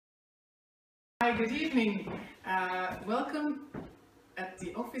Hi, good evening. Welcome at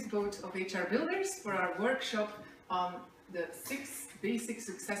the Office Boat of HR Builders for our workshop on the 6 basic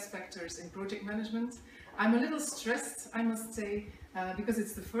success factors in project management. I'm a little stressed, I must say, because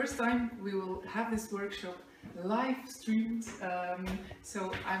it's the first time we will have this workshop live streamed.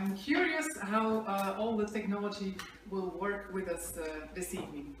 So I'm curious how all the technology will work with us this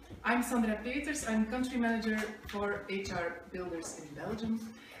evening. I'm Sandra Peters, I'm country manager for HR Builders in Belgium.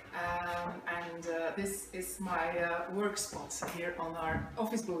 This is my work spot here on our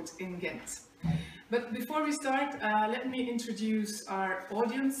office boat in Ghent. But before we start, let me introduce our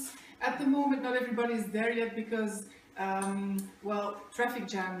audience. At the moment, not everybody is there yet because, well, traffic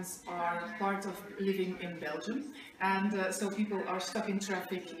jams are part of living in Belgium, and so people are stuck in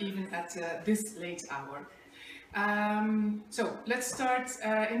traffic even at this late hour. So let's start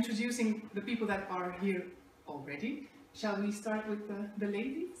introducing the people that are here already. Shall we start with the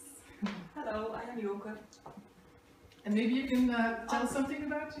ladies? Hello, I am Joke. And maybe you can tell something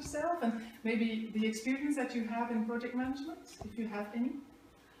about yourself and maybe the experience that you have in project management, if you have any.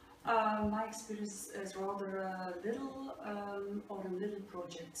 My experience is rather little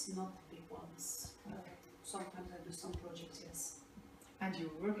projects, not big ones. Sometimes I do some projects, yes. And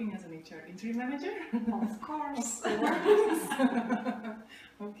you're working as an HR interim manager? Of course.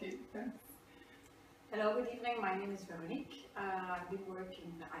 Okay, thanks. Hello, good evening. My name is Veronique. I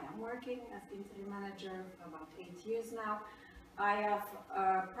am working as interim manager for about 8 years now. I have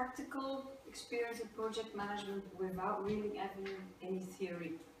practical experience in project management without really having any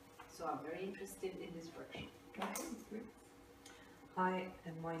theory. So I'm very interested in this workshop. Okay, great. Hi,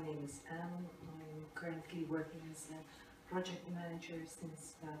 and my name is Anne. I'm currently working as a project manager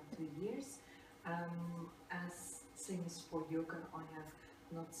since about 2 years. As same as for Joke, I have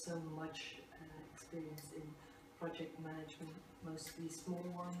not so much experience in project management, mostly small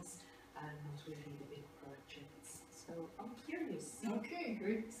ones and not really the big projects. So I'm curious. Okay,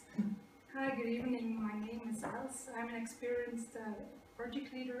 great. Hi, good evening. My name is Els. I'm an experienced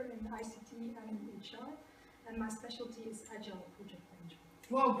project leader in ICT and in HR, and my specialty is Agile project management.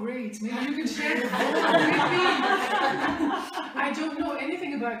 Wow, great. Maybe you can share the whole with me. I don't know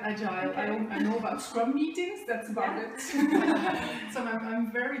anything about Agile. I know about Scrum meetings, that's about it. So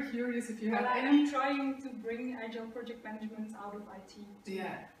I'm very curious if you have Well, any... I'm trying to bring Agile project management out of IT to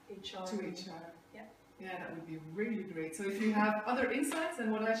HR. To HR. Yeah. Yeah, that would be really great. So if you have other insights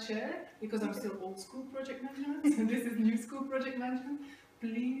than what I share, because I'm still old school project management, and this is new school project management,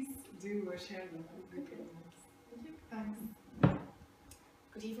 please do share them. That would be very nice. Thanks.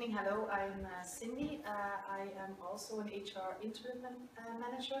 Good evening, hello, I'm Cindy. I am also an HR interim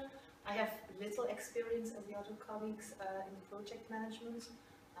manager. I have little experience as the other colleagues in project management.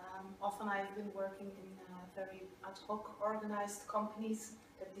 Often I've been working in very ad hoc organized companies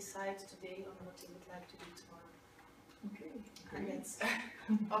that decide today on what they would like to do tomorrow. Okay. And it's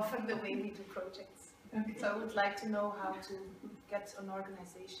often the way we do projects. Okay. So I would like to know how to get an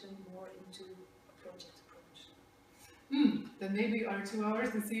organization more into a project approach. Then maybe our 2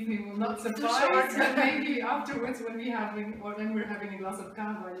 hours this evening will not Too suffice, short. but maybe afterwards when we're having a glass of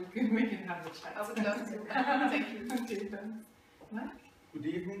cava, we can have a chat. I would love to. Thank you. Okay, thanks. Mark? Good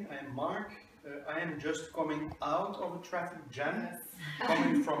evening, I am Mark. I am just coming out of a traffic jam, Yes.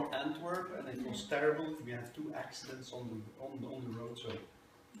 coming from Antwerp, and it was terrible. We have 2 accidents on the road, so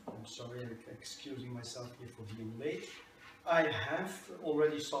I'm sorry, I'm excusing myself here for being late. I have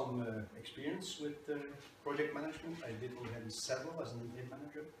already some experience with project management. I did already several as an interim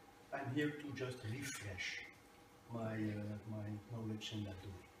manager. I'm here to just refresh my knowledge in that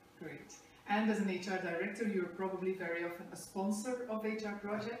domain. Great. And as an HR director, you're probably very often a sponsor of HR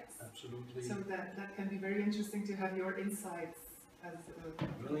projects. Absolutely. So that can be very interesting to have your insights as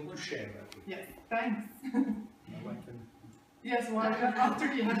Willing to share that with you. Yes, thanks. Now I can. Yes, well,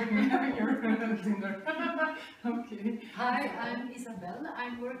 after you having your dinner. Okay. Hi, I'm Isabelle.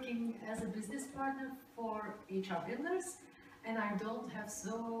 I'm working as a business partner for HR Builders, and I don't have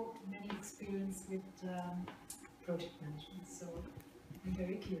so many experience with project management, so I'm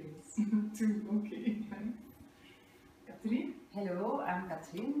very curious. Too, okay. Katrien? Hello, I'm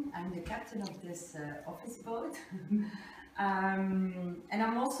Katrien. I'm the captain of this office boat. And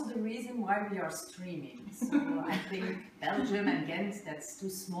I'm also the reason why we are streaming. So I think Belgium and Ghent, that's too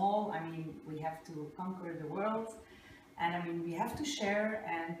small. I mean, we have to conquer the world. And I mean, we have to share,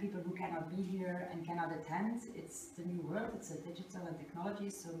 and people who cannot be here and cannot attend, it's the new world, it's a digital and technology,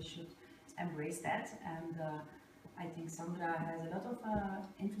 so we should embrace that. And I think Sandra has a lot of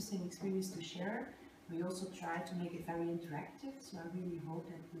interesting experience to share. We also try to make it very interactive, so I really hope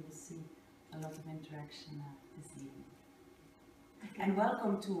that we will see a lot of interaction this evening. And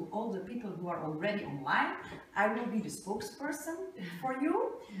welcome to all the people who are already online. I will be the spokesperson for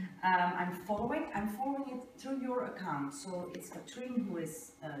you. I'm following it through your account. So it's Katrien who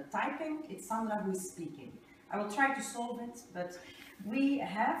is typing, it's Sandra who is speaking. I will try to solve it, but we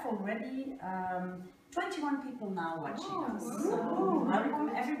have already 21 people now watching us. So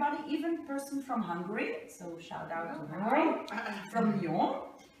welcome everybody, even person from Hungary. So shout out to Hungary, from Lyon.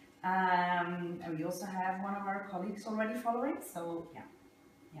 And we also have one of our colleagues already following, so yeah.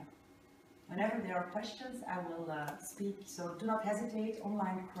 Whenever there are questions, I will speak, so do not hesitate,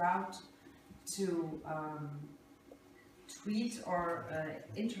 online crowd, to tweet or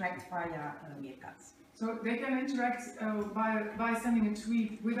interact via Meerkat. So they can interact by sending a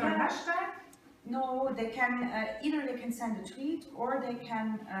tweet with our hashtag? No, they can, either they can send a tweet or they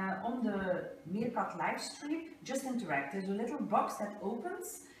can, on the Meerkat live stream, just interact. There's a little box that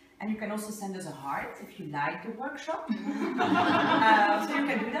opens. And you can also send us a heart if you like the workshop. So you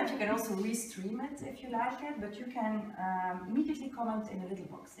can do that. You can also restream it if you like it, but you can immediately comment in a little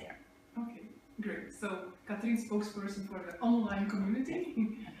box there. Okay, great. So Katrien, spokesperson for the online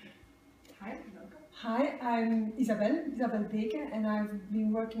community. Hi, welcome. Hi, I'm Isabel Beke, and I've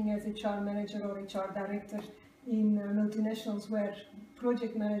been working as HR manager or HR director in multinationals where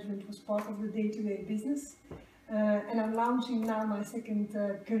project management was part of the day-to-day business. And I'm launching now my second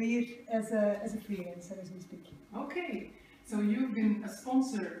career as a freelancer as we speak. Okay, so you've been a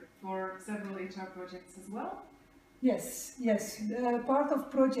sponsor for several HR projects as well? Yes. Part of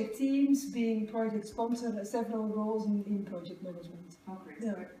project teams, being project sponsor, several roles in project management. Okay,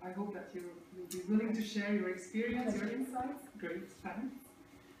 so I hope that you'll be willing to share your experience, your insights. Great, thanks.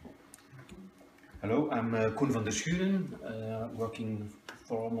 Hello, I'm Koen van der Schuren, working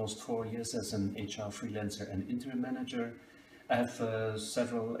for almost 4 years as an HR freelancer and interim manager. I have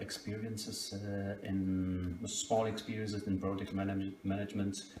several experiences small experiences in project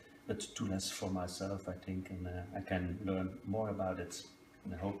management, but too less for myself, I think, and I can learn more about it.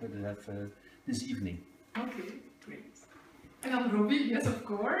 And I hope that I have this evening. Okay, great. And then Robbie, yes, of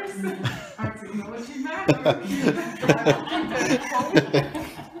course, our technology man.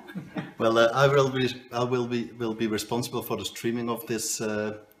 Well, I will be responsible for the streaming of this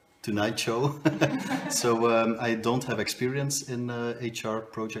Tonight show. So I don't have experience in HR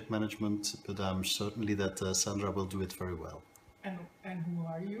project management, but I'm certainly that Sandra will do it very well. And who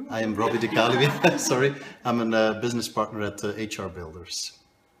are you? I am Robbie de Caluwe. Sorry, I'm a business partner at HR Builders.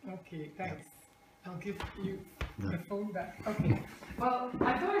 Okay, thanks. I'll give you the phone back. Okay. Well,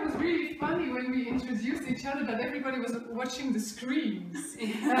 I thought it was really funny when we introduced each other that everybody was watching the screens.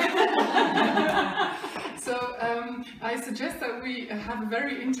 So I suggest that we have a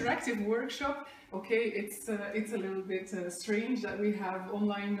very interactive workshop. Okay, it's a little bit strange that we have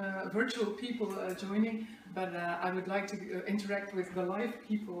online virtual people joining, but I would like to interact with the live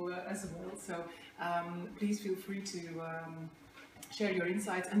people as well. So please feel free to share your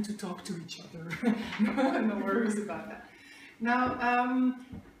insights and to talk to each other. No worries about that. Now,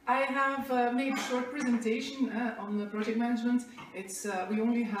 I have made a short presentation on the project management. It's we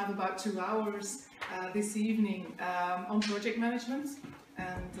only have about 2 hours this evening on project management,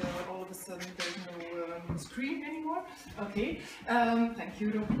 and all of a sudden there's no screen anymore. Okay, thank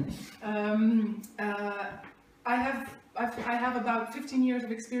you, Robin. I have about 15 years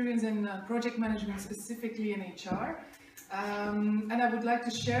of experience in project management, specifically in HR. And I would like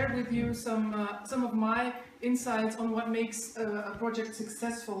to share with you some of my insights on what makes a project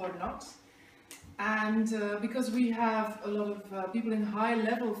successful or not. And because we have a lot of people in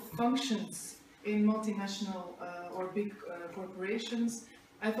high-level functions in multinational or big corporations,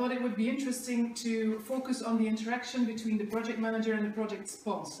 I thought it would be interesting to focus on the interaction between the project manager and the project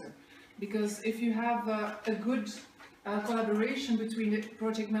sponsor. Because if you have a good collaboration between the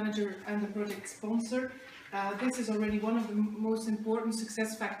project manager and the project sponsor, this is already one of the most important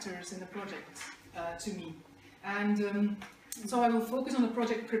success factors in the project to me. And so I will focus on the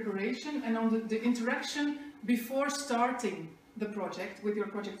project preparation and on the interaction before starting the project with your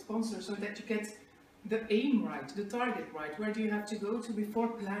project sponsor, so that you get the aim right, the target right. Where do you have to go to before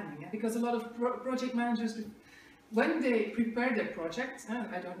planning? Because a lot of project managers, when they prepare their project,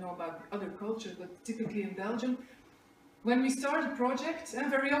 I don't know about other cultures, but typically in Belgium, when we start a project,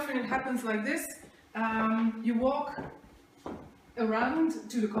 very often it happens like this. You walk around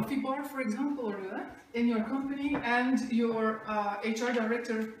to the coffee bar, for example, or in your company, and your HR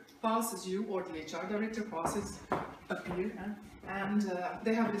director passes you, or the HR director passes up here, and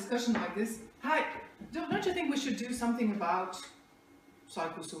they have a discussion like this. Hi, don't you think we should do something about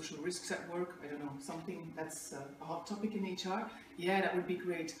psychosocial risks at work, I don't know, something that's a hot topic in HR, yeah, that would be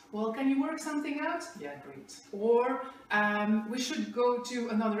great. Well, can you work something out? Yeah, great. Or we should go to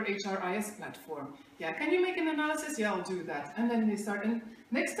another HRIS platform. Yeah, can you make an analysis? Yeah, I'll do that. And then they start, and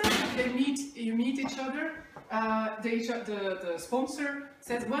next time you meet each other, the sponsor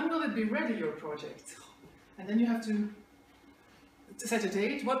says, when will it be ready, your project? And then you have to set a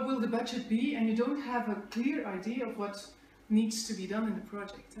date, what will the budget be, and you don't have a clear idea of what needs to be done in the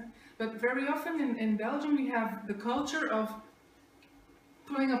project. But very often in Belgium we have the culture of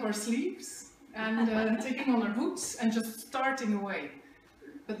pulling up our sleeves and taking on our boots and just starting away.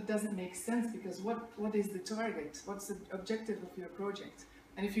 But it doesn't make sense, because what is the target? What's the objective of your project?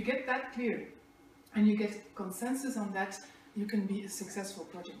 And if you get that clear and you get consensus on that, you can be a successful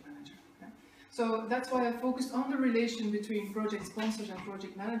project manager. So that's why I focused on the relation between project sponsors and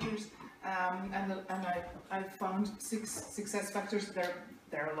project managers, and I found 6 success factors.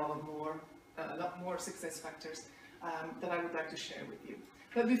 There are a lot more success factors that I would like to share with you.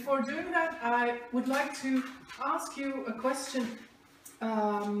 But before doing that, I would like to ask you a question.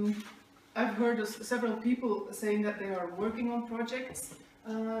 I've heard of several people saying that they are working on projects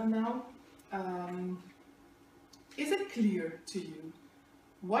now. Is it clear to you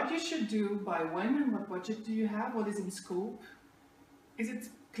what you should do, by when, and what budget do you have? What is in scope? Is it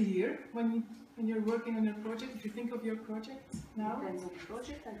clear when you're working on your project, if you think of your project now? Depends on the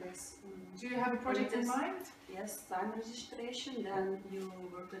project, I guess. Do you have a project in mind? Yes, time registration, then you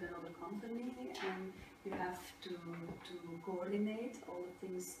work with another company and you have to coordinate all the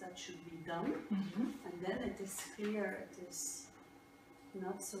things that should be done. And then it is clear, it is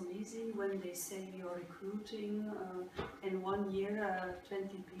not so easy when they say you're recruiting in 1 year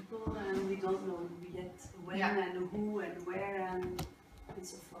 20 people and we don't know yet when and who and where and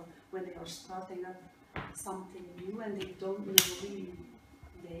so forth. When they are starting up something new and they don't know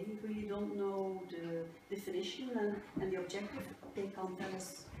they really don't know the definition and the objective, they can't tell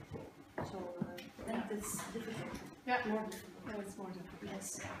us. So that is difficult. Yeah, more difficult. Yeah, it's more difficult.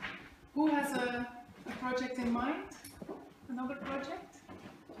 Yes. Who has a project in mind? Another project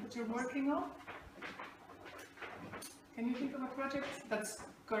that you're working on? Can you think of a project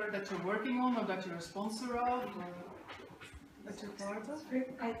that you're working on, or that you're a sponsor of, or that you're part of?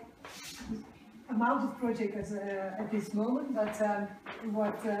 I'm out of project at this moment, but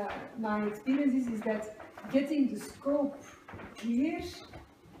what my experience is that getting the scope clear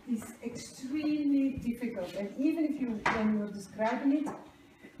is extremely difficult. And even if when you're describing it,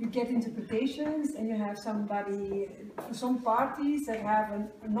 you get interpretations, and you have somebody, some parties that have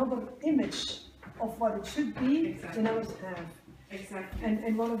another image of what it should be than others have. Exactly.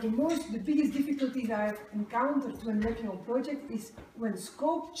 And one of the biggest difficulties I've encountered when working on project is when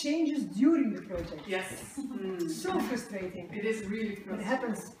scope changes during the project. Yes. So frustrating. It is really frustrating. It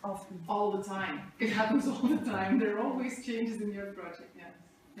happens often. All the time. It happens all the time. There are always changes in your project.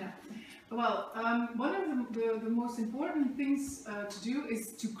 Yeah. Well, one of the most important things to do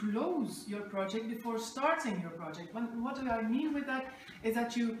is to close your project before starting your project. What do I mean with that? Is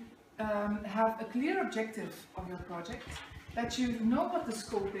that you have a clear objective of your project, that you know what the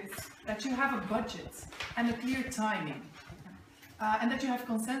scope is, that you have a budget and a clear timing, and that you have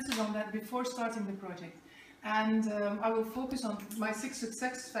consensus on that before starting the project. And I will focus on my 6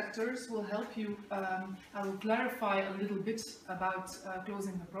 success factors. Will help you. I will clarify a little bit about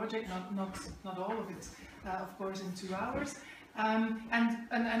closing the project, not all of it, of course, in 2 hours. And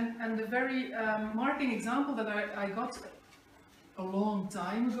the very marking example that I got a long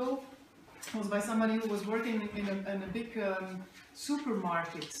time ago was by somebody who was working in a big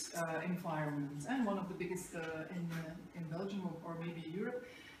supermarket environment, and one of the biggest in Belgium or maybe Europe.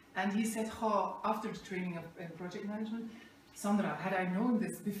 And he said, after the training in project management, Sandra, had I known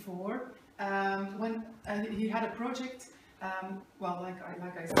this before, when he had a project,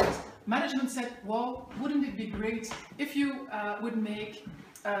 like I said, management said, well, wouldn't it be great if you would make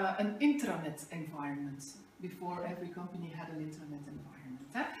an intranet environment before every company had an intranet environment.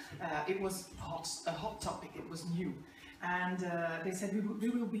 It was a hot topic, it was new. And they said, we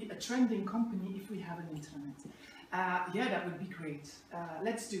will be a trending company if we have an intranet. Yeah, that would be great.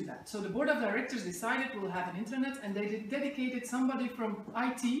 Let's do that. So the board of directors decided we'll have an intranet, and they dedicated somebody from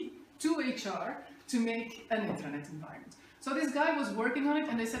IT to HR to make an intranet environment. So this guy was working on it,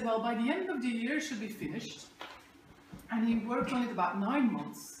 and they said, well, by the end of the year it should be finished. And he worked on it about 9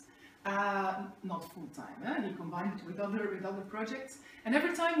 months, not full time. He combined it with other projects. And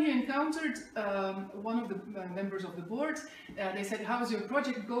every time he encountered one of the members of the board, they said, how's your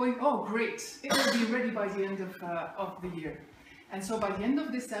project going? Oh, great, it will be ready by the end of the year. And so by the end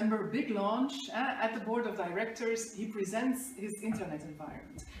of December, big launch at the board of directors, he presents his intranet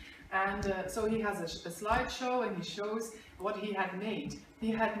environment. And so he has a slideshow and he shows what he had made.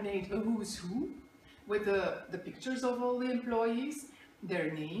 He had made a who's who with the pictures of all the employees,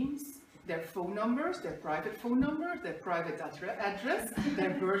 their names, their phone numbers, their private phone number, their private address, their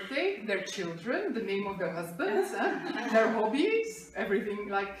birthday, their children, the name of their husbands, their hobbies, everything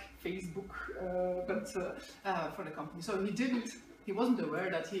like Facebook, but for the company. So he wasn't aware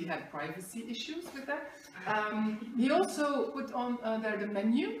that he had privacy issues with that. He also put on there the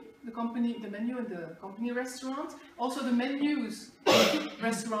menu, the menu in the company restaurant, also the menus,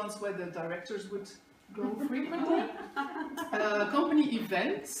 restaurants where the directors would go frequently, company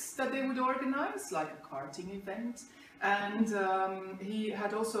events that they would organize, like a karting event, and he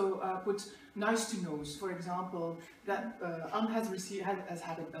had also put nice to knows, for example, that Anne has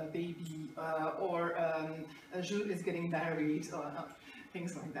had a baby, or Jules is getting married, or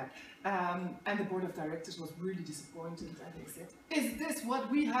things like that. And the board of directors was really disappointed, and they said, is this what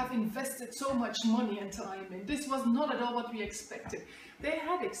we have invested so much money and time in? This was not at all what we expected. They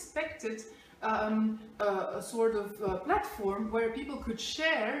had expected a sort of platform where people could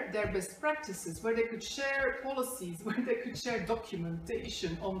share their best practices, where they could share policies, where they could share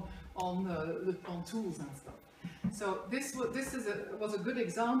documentation on tools and stuff. So this was a good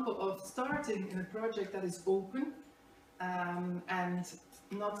example of starting in a project that is open and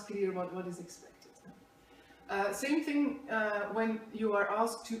not clear what is expected. Same thing when you are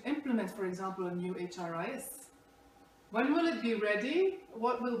asked to implement, for example, a new HRIS. When will it be ready?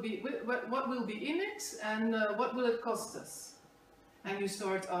 What will be in it? And what will it cost us? And you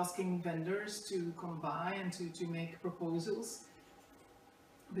start asking vendors to come by and to make proposals,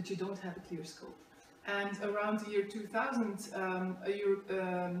 but you don't have a clear scope. And around the year 2000, a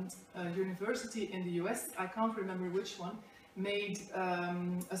university in the US, I can't remember which one, made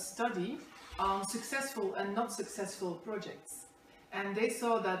a study on successful and not successful projects. And they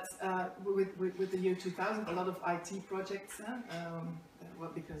saw that with the year 2000, a lot of IT projects,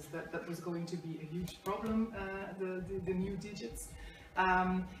 well, because that was going to be a huge problem, the new digits.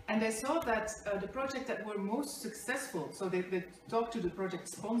 And they saw that the projects that were most successful, so they talked to the project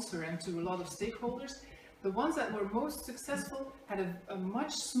sponsor and to a lot of stakeholders, the ones that were most successful had a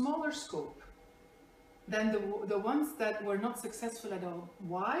much smaller scope than the ones that were not successful at all.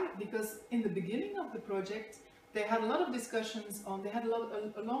 Why? Because in the beginning of the project, they had a lot of discussions on, they had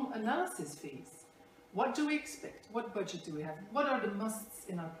a long analysis phase. What do we expect? What budget do we have? What are the musts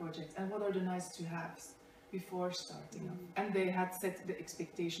in our project? And what are the nice to haves before starting up? And they had set the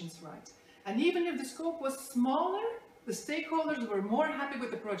expectations right. And even if the scope was smaller, the stakeholders were more happy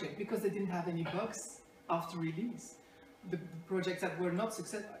with the project because they didn't have any bugs after release. The projects that were not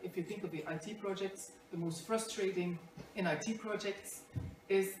successful, if you think of the IT projects, the most frustrating in IT projects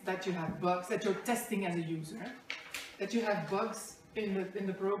is that you have bugs, that you're testing as a user, that you have bugs in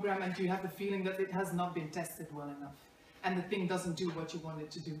the program and you have the feeling that it has not been tested well enough and the thing doesn't do what you want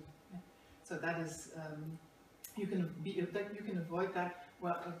it to do. So that is, you can avoid that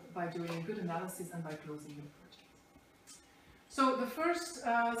by doing a good analysis and by closing your project. So the first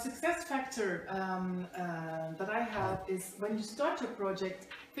success factor that I have is when you start your project,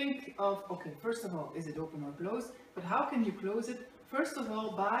 think of, okay, first of all, is it open or closed? But how can you close it? First of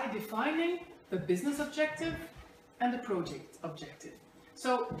all, by defining the business objective and the project objective.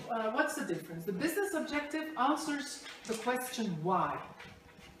 So what's the difference? The business objective answers the question why.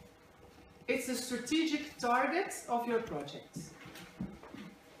 It's a strategic target of your project.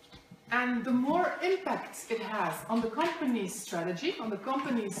 And the more impact it has on the company's strategy, on the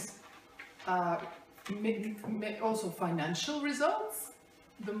company's also financial results,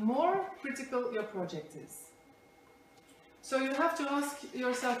 the more critical your project is. So you have to ask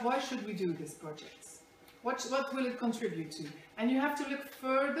yourself, why should we do this project? What will it contribute to? And you have to look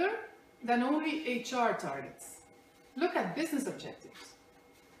further than only HR targets. Look at business objectives.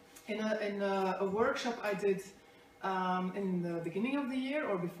 In a workshop I did in the beginning of the year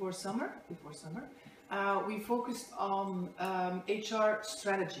or before summer, we focused on HR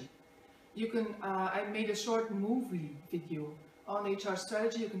strategy. You can, I made a short movie video on HR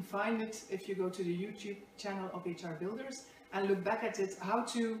strategy. You can find it if you go to the YouTube channel of HR Builders and look back at it, how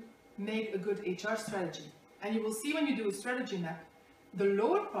to make a good HR strategy. And you will see when you do a strategy map, the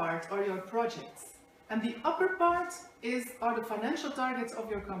lower part are your projects and the upper part are the financial targets of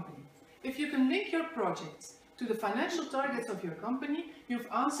your company. If you can link your projects to the financial targets of your company, you've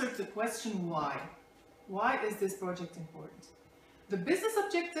answered the question why. Why is this project important? The business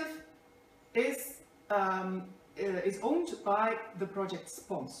objective is owned by the project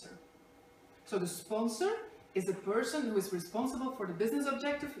sponsor. So the sponsor is a person who is responsible for the business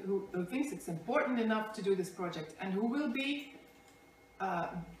objective, who thinks it's important enough to do this project, and who will be, how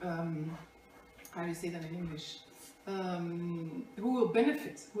do you say that in English? Who will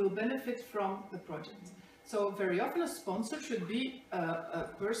benefit from the project. So very often a sponsor should be a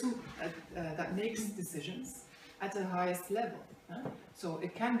person that makes decisions at the highest level. So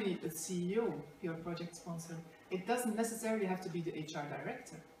it can be the CEO, your project sponsor. It doesn't necessarily have to be the HR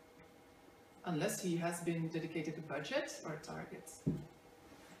director, unless he has been dedicated to budget or targets.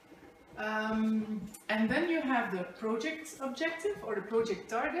 And then you have the project objective or the project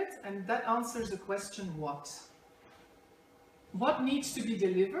target, and that answers the question what? What needs to be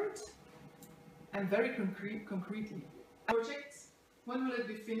delivered? And very concretely. Project, when will it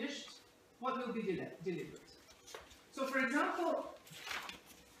be finished? What will be delivered? So for example,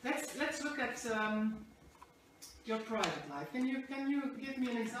 let's look at your private life. Can you give me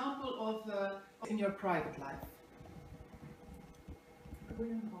an example of in your private life?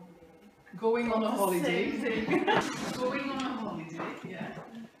 Going on a holiday. Going on a holiday, yeah.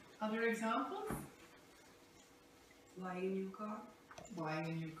 Other examples? Buying a new car. Buying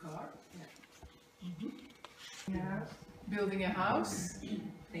a new car, yeah. Yeah. Building a house.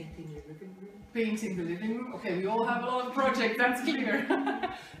 Painting the living room. Painting the living room. Okay, we all have a lot of projects, that's clear.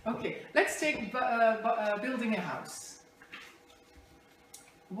 Okay, let's take building a house.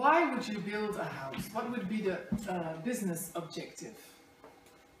 Why would you build a house? What would be the business objective?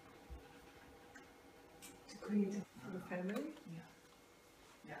 To create for the family.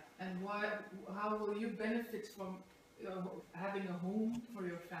 Yeah. Yeah. And how will you benefit from having a home for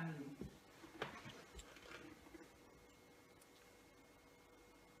your family?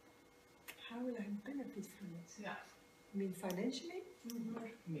 How will I benefit from it? Yeah. I mean financially?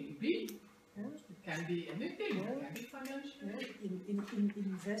 Maybe. Yeah. It can be anything. Yeah. It can be financial. Yeah. In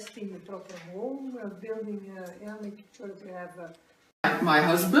investing in a proper home, building, making sure that we have my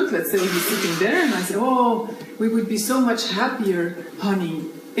husband, let's say he's sitting there, and I say, oh, we would be so much happier, honey,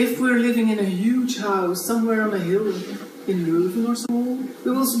 if we're living in a huge house somewhere on a hill in Leuven or so.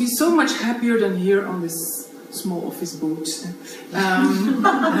 We will be so much happier than here on this small office boat.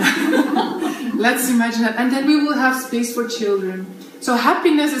 Let's imagine that. And then we will have space for children. So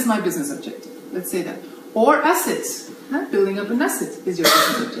happiness is my business objective, let's say that. Or assets. Building up an asset is your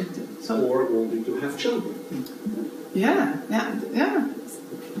business objective. So, or wanting to have children. Yeah.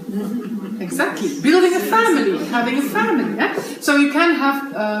 Exactly. Building a family, having a family. Yeah? So you can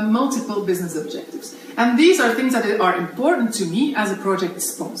have multiple business objectives. And these are things that are important to me as a project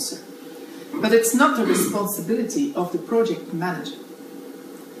sponsor. But it's not the responsibility of the project manager.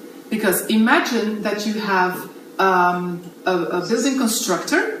 Because imagine that you have a building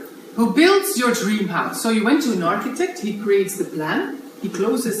constructor who builds your dream house. So you went to an architect, he creates the plan, he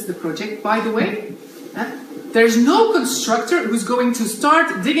closes the project. By the way, there's no constructor who's going to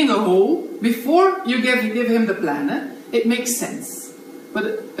start digging a hole before you give him the plan. It makes sense.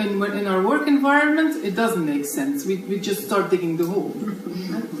 But in our work environment, it doesn't make sense. We just start digging the hole.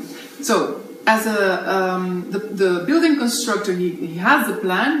 So, as the building constructor, he has the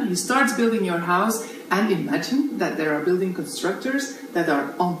plan, he starts building your house, and imagine that there are building constructors that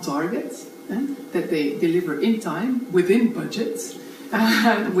are on target, that they deliver in time, within budget,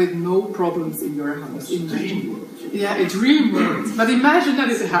 and with no problems in your house. Imagine. Yeah, a dream world. But imagine that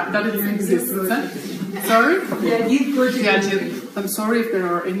it exists. Sorry? Yeah, I'm sorry if there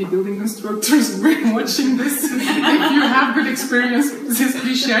are any building constructors watching this. If you have good experiences,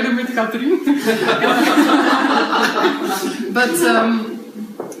 please share them with Catherine. But,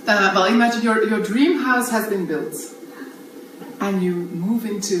 well, imagine your dream house has been built. And you move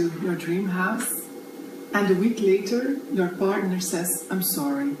into your dream house. And a week later, your partner says, I'm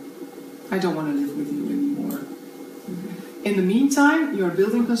sorry, I don't want to live with you anymore. In the meantime, your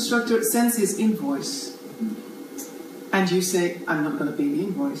building constructor sends his invoice. And you say, I'm not going to pay the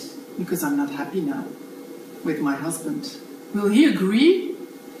invoice because I'm not happy now with my husband. Will he agree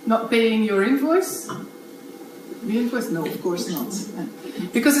not paying your invoice? The invoice? No, of course not.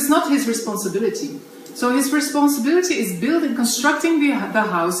 Because it's not his responsibility. So his responsibility is constructing the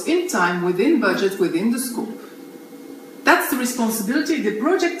house in time, within budget, within the scope. That's the responsibility. The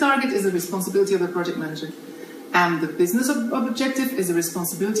project target is the responsibility of the project manager. And the business objective is the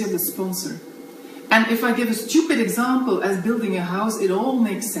responsibility of the sponsor. And if I give a stupid example as building a house, it all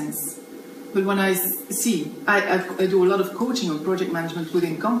makes sense. But when I see, I do a lot of coaching on project management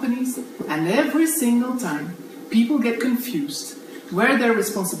within companies, and every single time people get confused where their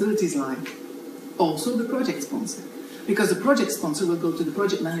responsibilities lie. Also the project sponsor. Because the project sponsor will go to the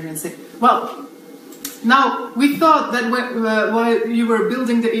project manager and say, well, now we thought that while you were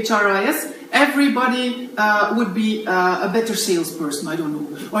building the HRIS, everybody would be a better salesperson, I don't know.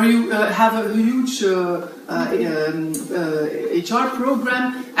 Or you have a huge HR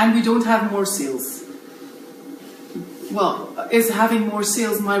program and we don't have more sales. Well, is having more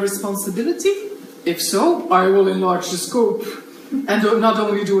sales my responsibility? If so, I will enlarge the scope and not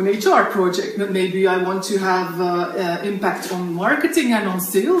only do an HR project, but maybe I want to have impact on marketing and on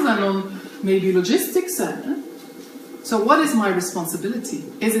sales and on maybe logistics. So what is my responsibility?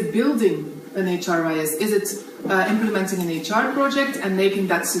 Is it building an HRIS? Is it implementing an HR project and making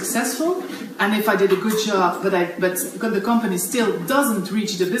that successful? And if I did a good job, but the company still doesn't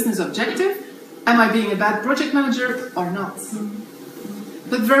reach the business objective, am I being a bad project manager or not?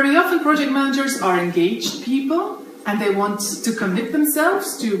 But very often project managers are engaged people and they want to commit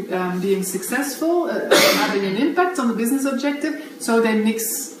themselves to being successful, having an impact on the business objective, so they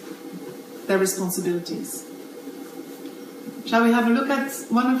mix their responsibilities. Shall we have a look at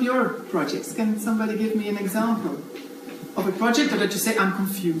one of your projects? Can somebody give me an example of a project, or that you say, I'm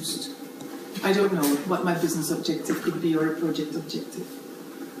confused. I don't know what my business objective could be or a project objective.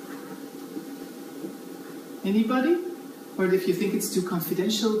 Anybody? Or if you think it's too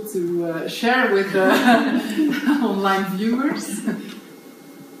confidential to share with online viewers.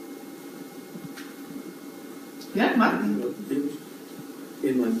 Yeah, Mark?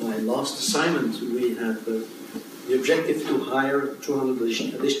 In my last assignment, we had the objective to hire 200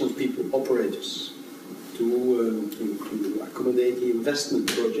 additional people, operators, to accommodate the investment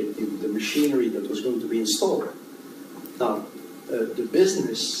project in the machinery that was going to be installed. Now, the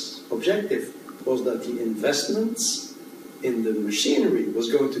business objective was that the investments in the machinery was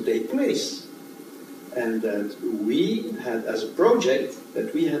going to take place, and that we had, as a project,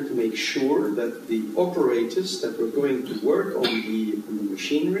 that we had to make sure that the operators that were going to work on the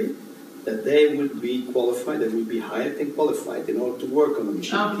machinery, that they would be qualified, they would be hired and qualified in order to work on the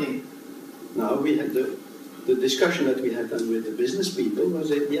machinery. Okay. Now we had the discussion that we had done with the business people was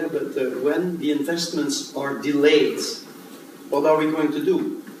that, yeah, but when the investments are delayed, what are we going to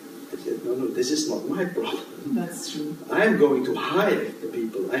do? I said, no, this is not my problem. That's true. I'm going to hire the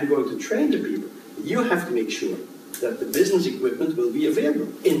people, I'm going to train the people. You have to make sure that the business equipment will be available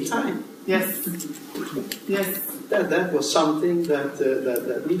in time. Yes. Yes. That was something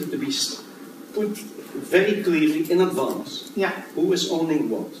that needed to be put very clearly in advance. Yeah. Who is owning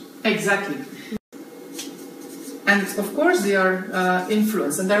what? Exactly. And of course they are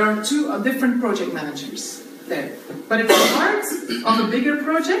influenced, and there are two different project managers there. But it's part of a bigger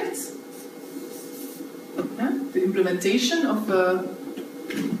project, the implementation of a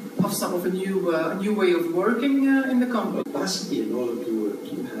new way of working in the company. Capacity in order to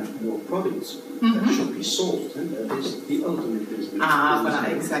have more products that should be sold, and that is the ultimate business. Voilà,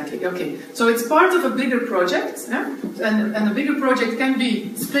 exactly. Okay, so it's part of a bigger project, and a bigger project can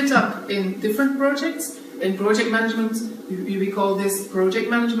be split up in different projects. In project management, we call this project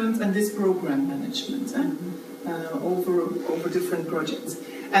management and this program management over different projects.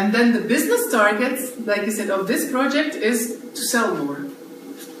 And then the business target, like you said, of this project is to sell more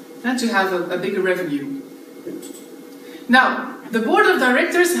and to have a bigger revenue. Now, the board of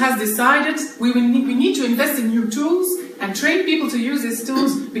directors has decided we need to invest in new tools and train people to use these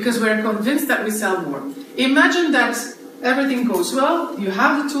tools because we're convinced that we sell more. Imagine that everything goes well, you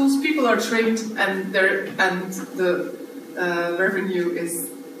have the tools, people are trained, and the revenue is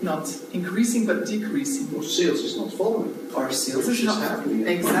not increasing but decreasing. Or sales is not following. Or sales is not happening.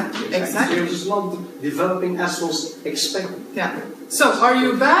 Exactly. Sales is not developing as was expected. Yeah. So, are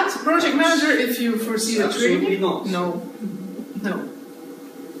you a bad project manager if you foresee the training? Absolutely not. No. No.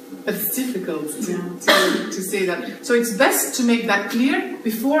 But it's difficult to say that. So it's best to make that clear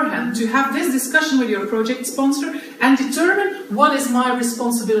beforehand, to have this discussion with your project sponsor and determine what is my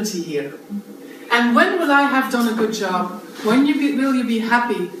responsibility here. And when will I have done a good job? When will you be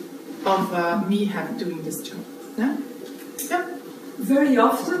happy of me doing this job? Yeah? Yeah. Very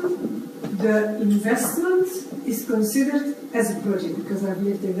often, the investment is considered as a project, because I've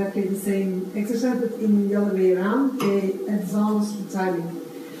lived exactly the same exercise, but in the other way around, they advance the timing.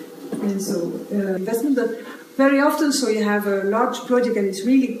 And so, investment that very often, so you have a large project and it's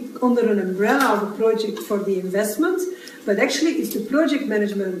really under an umbrella of a project for the investment, but actually it's the project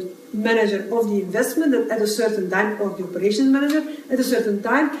manager of the investment that at a certain time, or the operations manager at a certain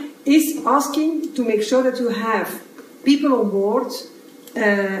time, is asking to make sure that you have people on board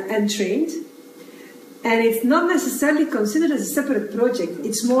and trained. And it's not necessarily considered as a separate project.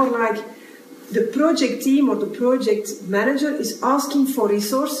 It's more like the project team or the project manager is asking for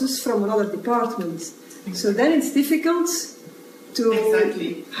resources from another department. So then it's difficult to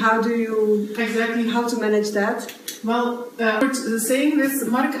how to manage that. Well, saying this,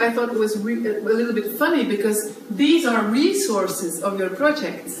 Mark, I thought it was a little bit funny because these are resources of your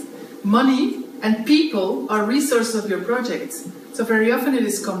projects. Money and people are resources of your projects. So very often it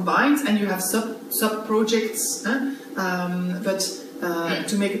is combined and you have sub-projects.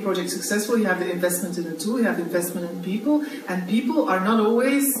 To make a project successful, you have the investment in the tool, you have investment in people, and people are not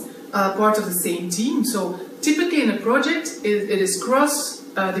always part of the same team. So typically in a project, it is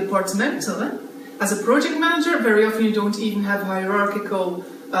cross-departmental. As a project manager, very often you don't even have hierarchical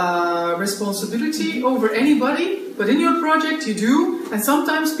responsibility over anybody, but in your project you do, and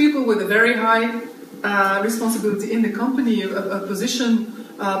sometimes people with a very high responsibility in the company, a position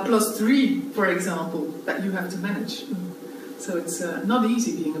 +3, for example, that you have to manage. So it's not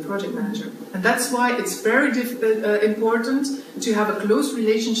easy being a project manager. And that's why it's very important to have a close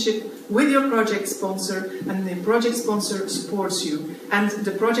relationship with your project sponsor, and the project sponsor supports you. And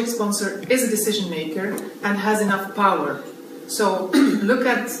the project sponsor is a decision maker and has enough power. So look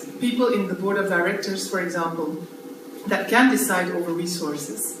at people in the board of directors, for example, that can decide over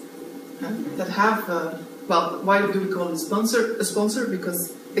resources. That have, well, why do we call it a sponsor?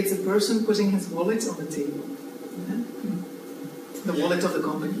 Because it's a person putting his wallet on the table. The wallet of the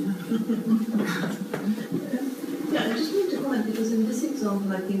company. Yeah, I just want to comment because in this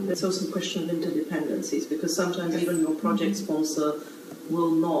example I think there's also a question of interdependencies, because sometimes even your project sponsor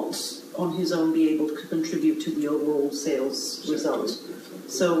will not on his own be able to contribute to the overall sales result.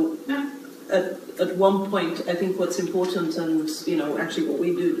 So at one point I think what's important, and actually what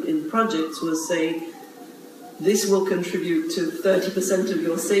we do in projects was say, this will contribute to 30% of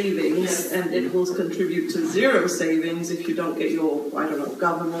your savings, and it will contribute to 0 savings if you don't get your, I don't know,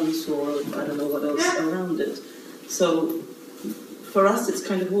 governance or I don't know what else around it. So for us it's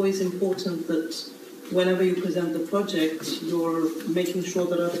kind of always important that whenever you present the project, you're making sure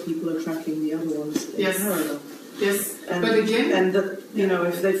that other people are tracking the other ones in parallel. Yes, and, but again... And that,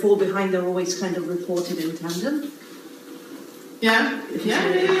 if they fall behind, they're always kind of reported in tandem. Yeah.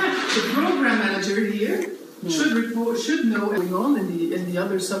 The program manager here should know what's going on in the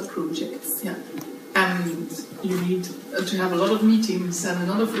other sub-projects. Yeah. And you need to have a lot of meetings and a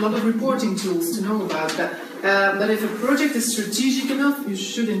lot of reporting tools to know about that. But if a project is strategic enough, you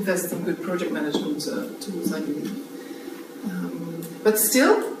should invest in good project management tools, I believe. But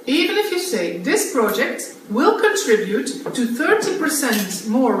still, even if you say this project will contribute to 30%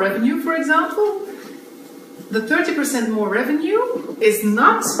 more revenue, for example, the 30% more revenue is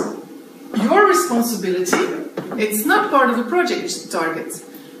not your responsibility. It's not part of the project target.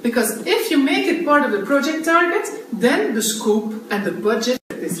 Because if you make it part of the project target, then the scope and the budget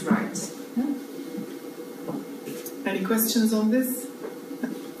is right. Any questions on this?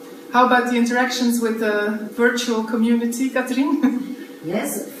 How about the interactions with the virtual community, Katrien?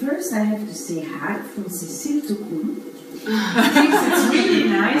 Yes, first I have to say hi from Cécile to Koen. I think it's really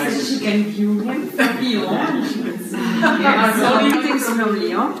nice that she can view him from beyond. Greetings from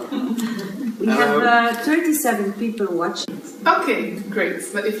Lyon. We have 37 people watching. Okay, great.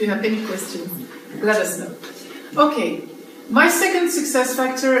 But if you have any questions, let us know. Okay, my second success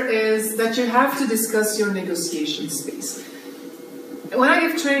factor is that you have to discuss your negotiation space. When I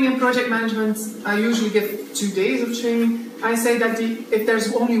give training in project management, I usually give 2 days of training. I say that if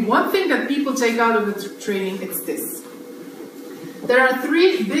there's only one thing that people take out of the training, it's this. There are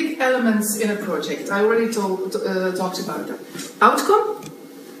 3 big elements in a project. I already talked about that. Outcome,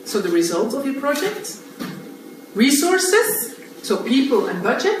 so the result of your project. Resources, so people and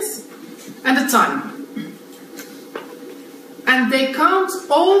budgets. And the time. And they can't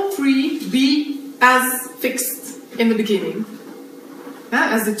all 3 be as fixed in the beginning,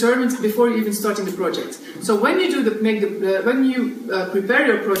 as determined before even starting the project. So when you do prepare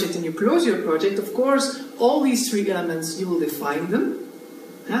your project and you close your project, of course, all these 3 elements you will define them,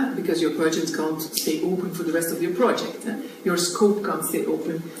 because your project can't stay open for the rest of your project. Your scope can't stay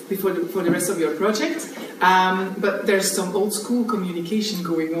open for the rest of your project. But there's some old school communication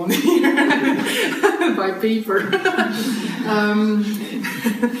going on here by paper.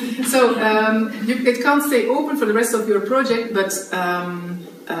 It can't stay open for the rest of your project, but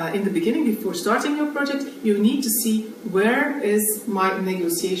in the beginning, before starting your project, you need to see where is my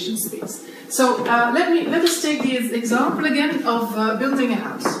negotiation space. So let us take the example again of building a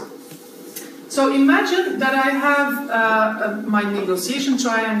house. So imagine that I have my negotiation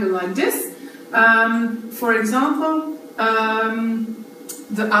triangle like this. For example,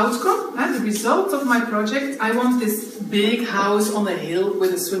 the outcome, the result of my project, I want this big house on a hill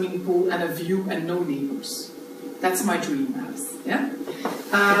with a swimming pool and a view and no neighbors. That's my dream house. Yeah?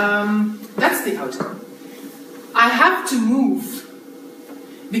 That's the outcome. I have to move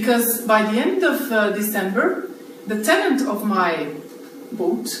because by the end of December, the tenant of my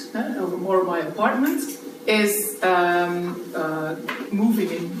boat or my apartment is moving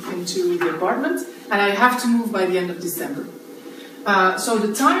into the apartment, and I have to move by the end of December. So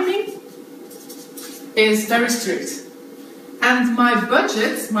the timing is very strict. And my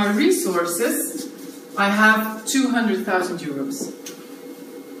budget, my resources, I have 200,000 euros.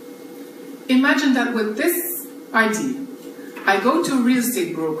 Imagine that with this idea, I go to a real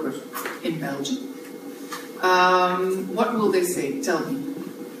estate broker in Belgium. What will they say? Tell me.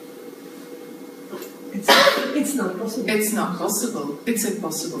 It's not possible. It's not possible. It's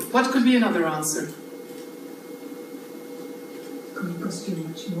impossible. What could be another answer? It's going to cost you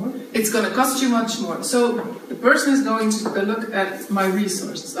much more. It's going to cost you much more. So the person is going to look at my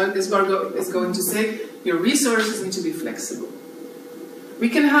resources. Is going to say, your resources need to be flexible. We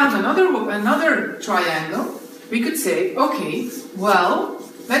can have another triangle. We could say, okay, well,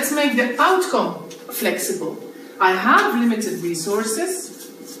 let's make the outcome flexible. I have limited resources.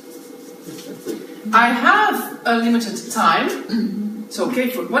 I have a limited time. So, okay,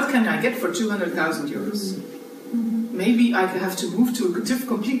 what can I get for 200,000 euros? Maybe I have to move to a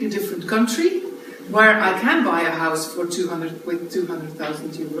completely different country where I can buy a house for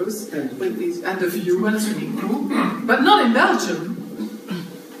 200,000 euros and a view and a swimming pool, but not in Belgium.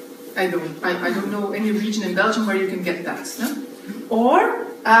 I don't know any region in Belgium where you can get that. No? Or,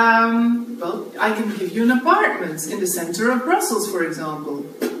 well, I can give you an apartment in the center of Brussels, for example.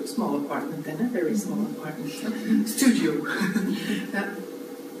 Small apartment then, a very small apartment. Studio. Yeah.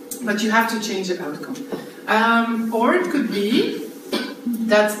 But you have to change the outcome. Or it could be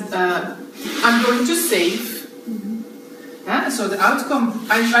that I'm going to save. So the outcome,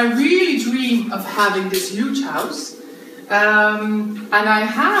 I really dream of having this huge house. And I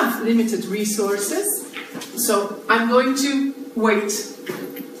have limited resources, so I'm going to wait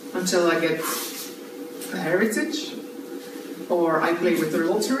until I get a heritage, or I play with the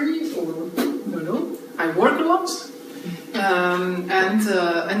lottery, or I work a lot,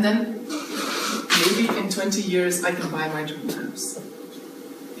 and then maybe in 20 years I can buy my dream house.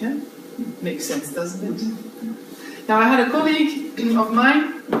 Yeah, makes sense, doesn't it? Now I had a colleague of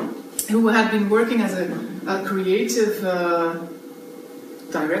mine who had been working as a creative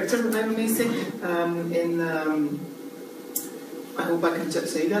director, I may say, I hope I can just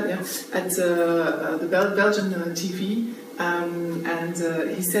say that, yeah, at the Belgian TV, and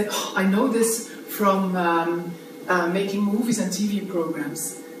he said, oh, I know this from making movies and TV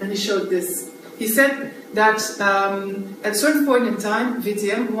programs, and he showed this. He said that at a certain point in time,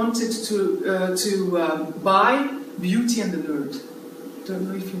 VTM wanted to buy Beauty and the Nerd. Don't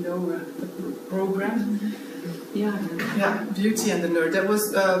know if you know the program. Yeah, Beauty and the Nerd. That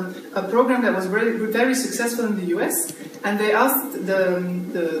was a program that was very successful in the US, and they asked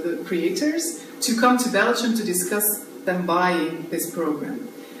the creators to come to Belgium to discuss them buying this program.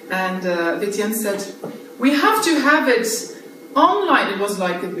 And VTM said, we have to have it online. It was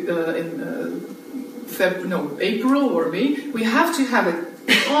like in April or May. We have to have it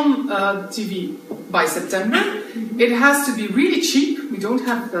on TV by September. It has to be really cheap. We don't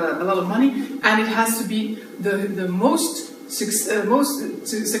have a lot of money, and it has to be the most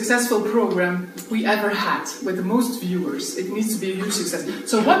successful program we ever had, with the most viewers. It needs to be a huge success.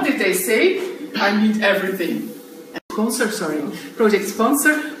 So what did they say? I need everything. Project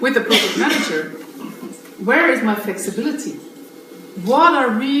sponsor with the project manager. Where is my flexibility? What are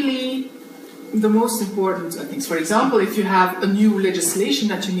really the most important things? For example, if you have a new legislation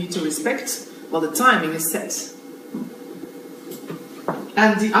that you need to respect, well, the timing is set.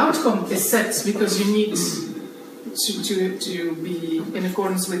 And the outcome is set because you need to be in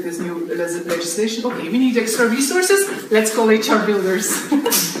accordance with this new legislation. Okay, we need extra resources. Let's call HR builders.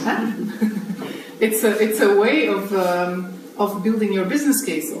 It's a way of building your business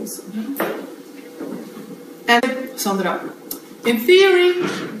case also. And Sandra, in theory,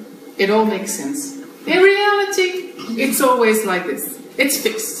 it all makes sense. In reality, it's always like this. It's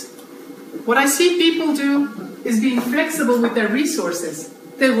fixed. What I see people do is being flexible with their resources.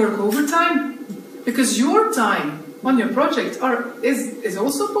 They work overtime because your time on your project is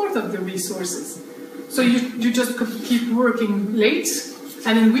also part of the resources. So you just keep working late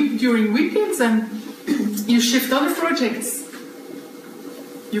and during weekends, and you shift other projects.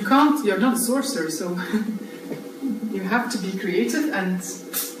 You can't, you're not a sorcerer, so you have to be creative, and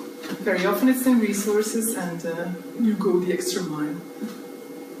very often it's in resources, and you go the extra mile.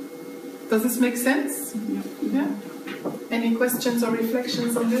 Does this make sense? Yeah? Any questions or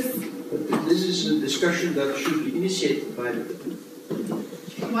reflections on this? But this is a discussion that should be initiated by the...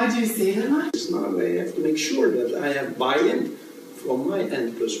 Why do you say that, Mike? Now I have to make sure that I have buy-in from my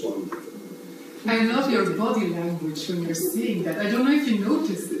N+1. I love your body language when you're saying that. I don't know if you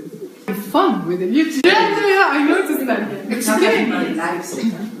notice it. Have fun with it. Yeah, I noticed that. It's Not okay. everybody likes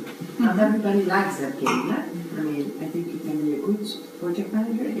it. Huh? Not everybody likes that game. Huh? I mean, I think you can be a good project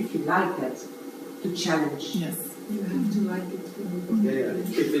manager if you like that, to challenge. Yes. You have to like it.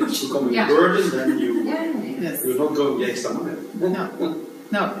 If it's becoming a burden, then you're not going the extra mile.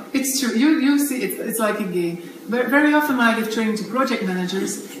 No, it's true. You see, it's like a game. Very often I give training to project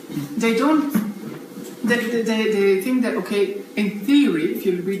managers. They think that, okay, in theory, if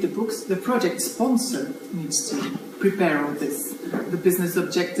you read the books, the project sponsor needs to prepare all this. The business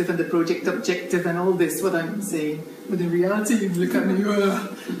objective and the project objective and all this, what I'm saying. But in reality, you look at me,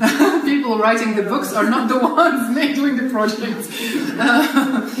 people writing the books are not the ones doing the project.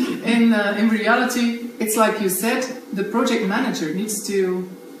 In reality, it's like you said, the project manager needs to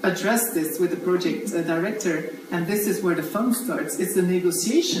address this with the project director, and this is where the fun starts. It's the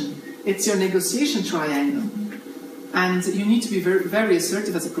negotiation. It's your negotiation triangle. And you need to be very, very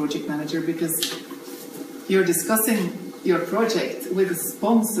assertive as a project manager, because you're discussing your project with a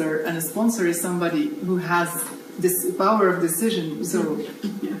sponsor, and a sponsor is somebody who has this power of decision, so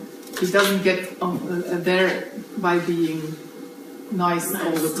he doesn't get there by being nice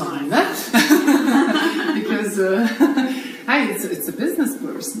all the time, because hey, it's a business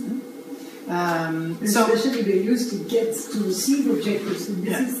person. Especially they used to get to receive objectives, and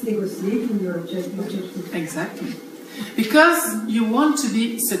this is negotiating your objective. Exactly, because you want to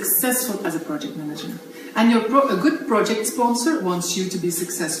be successful as a project manager, and a good project sponsor wants you to be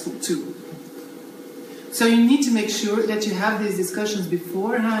successful too. So you need to make sure that you have these discussions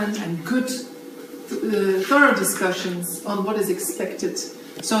beforehand, and good, thorough discussions on what is expected,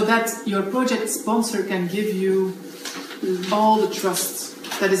 so that your project sponsor can give you all the trust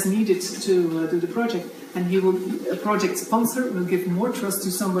that is needed to do the project. And a project sponsor will give more trust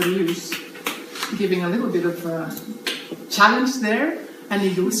to somebody who's giving a little bit of a challenge there and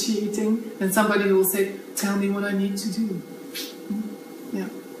negotiating, than somebody who will say, tell me what I need to do. Yeah.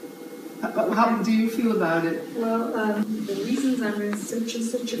 How do you feel about it? Well, the reasons I'm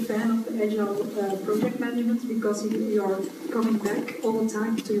such a fan of agile project management, because you are coming back all the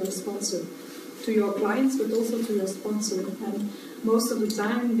time to your sponsor, to your clients, but also to your sponsor. And most of the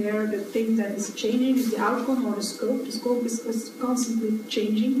time, the thing that is changing is the outcome or the scope. The scope is constantly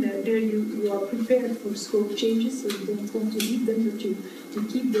changing. There you are prepared for scope changes, so you don't want to leave them, but you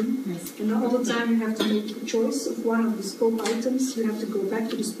keep them. Yes. And all the time you have to make a choice of one of the scope items. You have to go back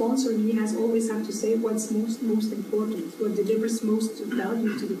to the sponsor, and he always have to say what's most important, what delivers most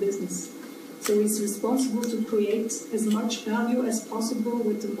value to the business. So he's responsible to create as much value as possible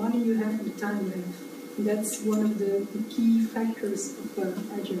with the money you have and the time you have. And that's one of the key factors of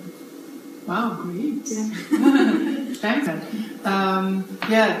Agile. Wow, great. Yeah. Thanks.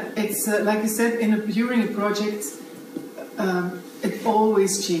 Yeah, it's like you said, during a project, it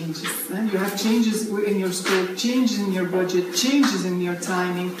always changes. You have changes in your scope, changes in your budget, changes in your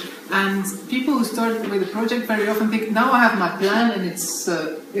timing, and people who start with a project very often think, now I have my plan and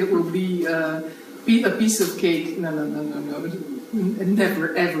it will be a piece of cake. No.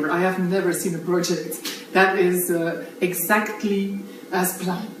 Never, ever. I have never seen a project that is exactly as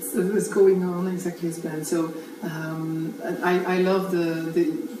planned. It's going on exactly as planned. So I love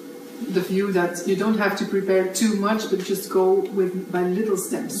the view that you don't have to prepare too much, but just go by little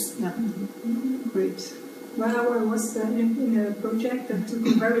steps. Yeah. Great. Well, I was in a project that took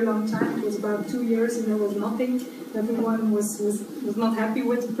a very long time. It was about 2 years, and there was nothing. Everyone was not happy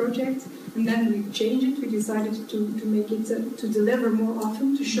with the project. And then we changed it. We decided to make it to deliver more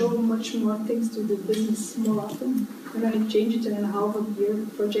often, to show much more things to the business more often. And then we changed it, and in half of the year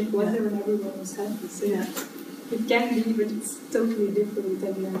the project was there, and everyone was happy. So it can be, but it's totally different.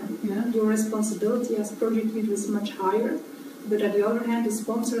 And your responsibility as project leader is much higher. But on the other hand, the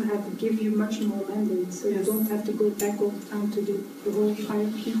sponsor have to give you much more mandate, so you don't have to go back all the time to the whole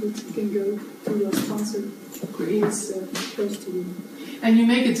hierarchy, but you can go to your sponsor who is close to you. And you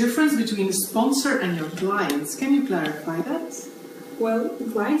make a difference between the sponsor and your clients. Can you clarify that? Well, the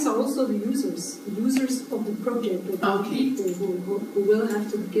clients are also the users of the project, of the people who will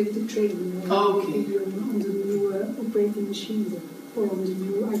have to give the training on the new operating machine or on the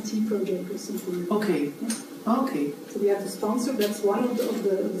new IT project or something. Okay. Okay. So we have the sponsor, that's one of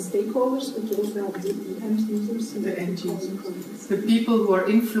the stakeholders, but you also have the end users. And the end users. The people who are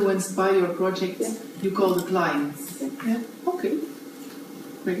influenced by your project, you call the clients. Yeah. Okay.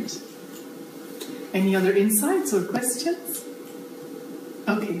 Great. Any other insights or questions?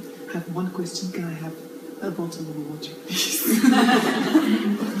 Okay. I have one question. Can I have a bottle of water, please?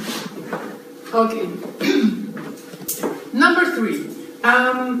 Okay. Number 3.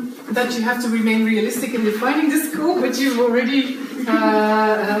 that you have to remain realistic in defining the scope, but you've already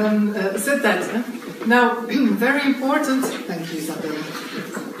said that. Huh? Now, very important. Thank you, Isabel.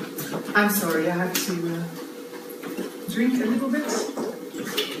 I'm sorry, I have to drink a little bit.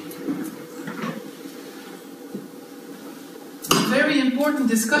 Very important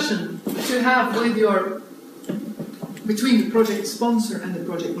discussion to have with between the project sponsor and the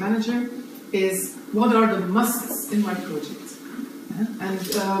project manager is what are the musts in my project. And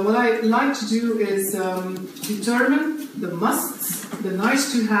what I like to do is determine the musts, the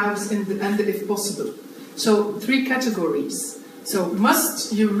nice to haves, and the if possible. So 3 categories. So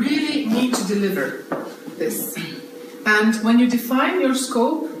must, you really need to deliver this. And when you define your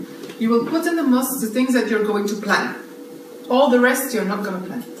scope, you will put in the musts the things that you're going to plan. All the rest you're not going to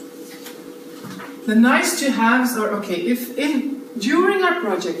plan. The nice to haves are, okay, if during our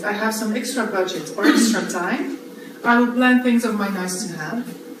project I have some extra budget or extra time, I will plan things of my nice to have.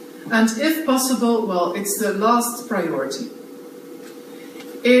 And if possible, well, it's the last priority.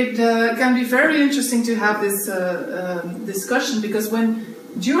 It can be very interesting to have this discussion, because when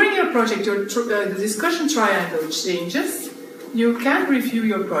during your project the discussion triangle changes, you can review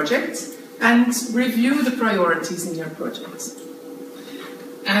your project and review the priorities in your project.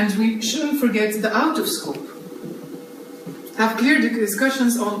 And we shouldn't forget the out of scope. Have clear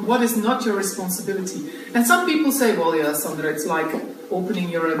discussions on what is not your responsibility. And some people say, well, yeah, Sandra, it's like opening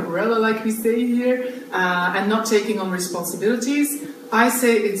your umbrella, like we say here, and not taking on responsibilities. I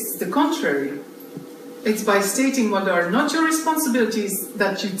say it's the contrary. It's by stating what are not your responsibilities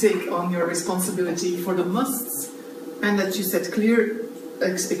that you take on your responsibility for the musts, and that you set clear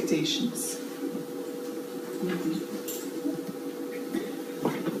expectations.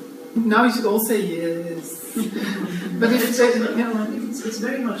 Now you should all say yes. But if it's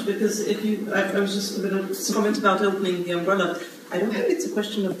very much, because if you, I was just going to comment about opening the umbrella. I don't think it's a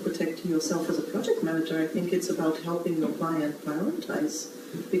question of protecting yourself as a project manager. I think it's about helping your client prioritize.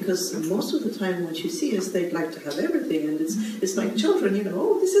 Because most of the time what you see is they'd like to have everything, and it's like children, you know,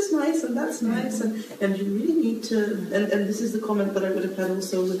 oh, this is nice and that's nice, and you really need to, and this is the comment that I would have had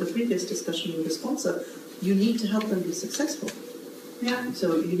also with the previous discussion with the sponsor, you need to help them be successful. Yeah.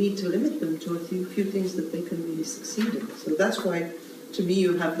 So you need to limit them to a few things that they can really succeed in. So that's why, to me,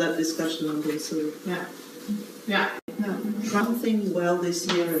 you have that discussion on this. So yeah. No. Something well this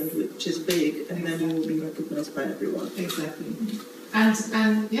year, and which is big, and then you will be recognized by everyone. Exactly.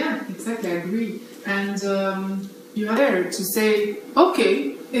 And yeah, exactly, I agree. And you are there to say,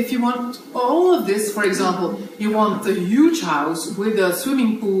 okay, if you want all of this, for example, you want a huge house with a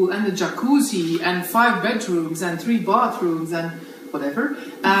swimming pool and a jacuzzi and 5 bedrooms and 3 bathrooms and whatever,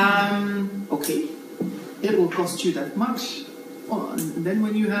 okay, it will cost you that much. Oh, and then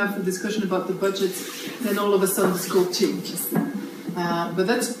when you have a discussion about the budget, then all of a sudden the scope changes. But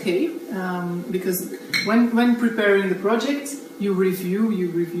that's okay, because when preparing the project, you review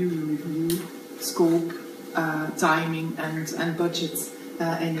scope, timing, and budget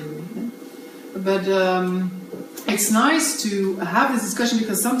anyway. Yeah? But it's nice to have this discussion,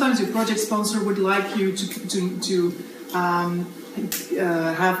 because sometimes your project sponsor would like you to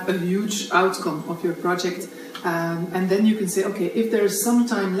have a huge outcome of your project. And then you can say, okay, if there's some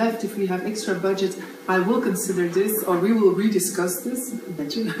time left, if we have extra budget, I will consider this, or we will rediscuss this,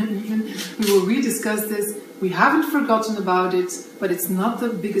 even. We will rediscuss this. We haven't forgotten about it, but it's not the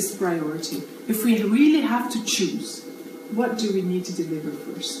biggest priority. If we really have to choose, what do we need to deliver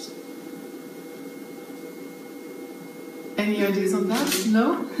first? Any ideas on that?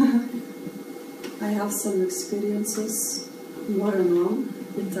 No? I have some experiences, more than one,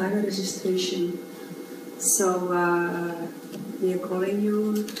 with tire registration. So they are calling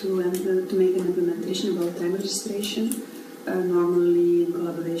you to make an implementation about time registration, normally in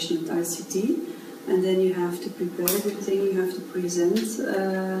collaboration with ICT, and then you have to prepare everything, you have to present,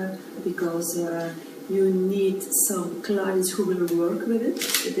 because you need some clients who will work with it.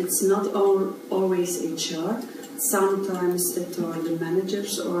 It's not always HR. Sometimes it are the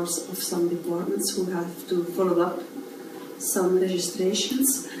managers or of some departments who have to follow up some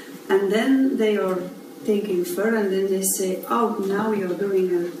registrations, and then they are thinking further, and then they say, oh, now you're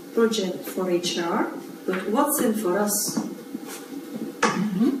doing a project for HR, but what's in for us?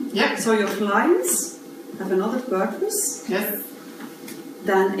 Yeah. So your clients have another purpose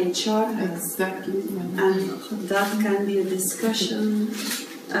than HR has. Exactly. And that can be a discussion.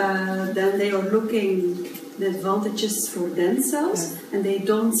 Then they are looking the advantages for themselves, and they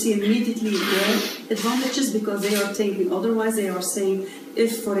don't see immediately their advantages, because they are thinking otherwise. They are saying,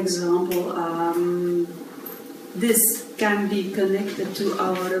 if, for example, this can be connected to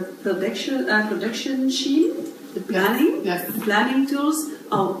our production machine, the planning tools,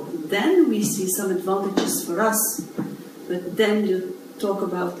 oh, then we see some advantages for us. But then you talk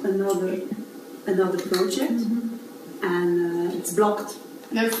about another project, and it's blocked.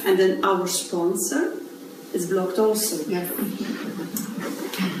 Yes. And then our sponsor is blocked also. Yes.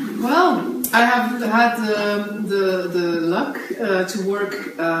 Well, I have had the luck to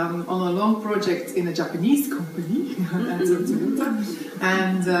work on a long project in a Japanese company at Toyota,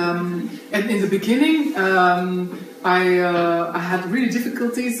 and in the beginning I had really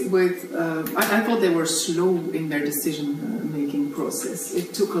difficulties with. I thought they were slow in their decision-making process.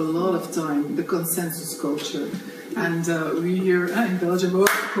 It took a lot of time. The consensus culture. And we here in Belgium, oh,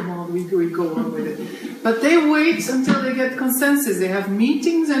 come on, we go on with it. But they wait until they get consensus. They have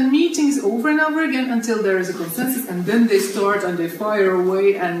meetings and meetings over and over again until there is a consensus, and then they start and they fire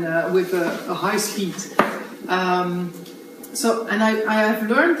away and with a high speed. And I have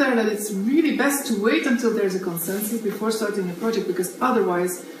learned there that it's really best to wait until there's a consensus before starting a project, because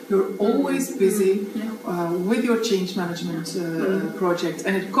otherwise you're always busy with your change management project,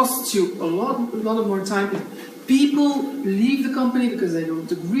 and it costs you a lot of more time. People leave the company because they don't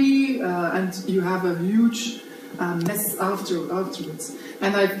agree, and you have a huge mess afterwards.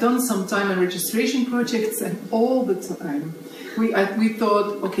 And I've done some time and registration projects, and all the time we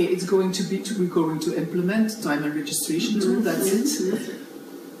thought, okay, it's going to be we're going to implement time and registration tool. That's it.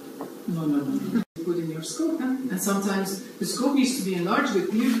 No. Put in your scope, and sometimes the scope needs to be enlarged with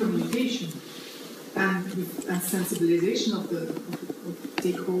clear communication and sensibilization of the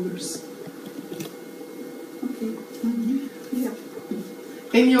stakeholders.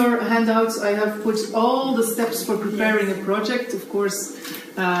 In your handouts, I have put all the steps for preparing a project. Of course,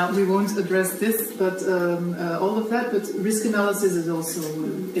 we won't address this, but all of that. But risk analysis is also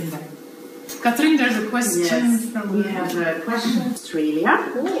in there. Catherine, there's a question from. We have a question. Australia.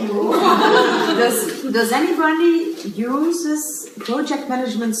 Does anybody uses project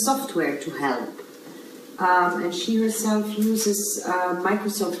management software to help? And she herself uses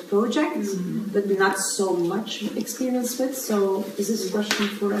Microsoft Project, but not so much experience with. So this is a question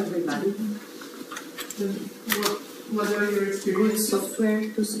for everybody. What are your experiences? Good software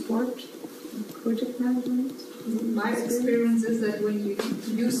to support project management. My experience is that when you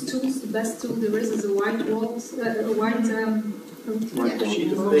use tools, the best tool there is a white walls, a white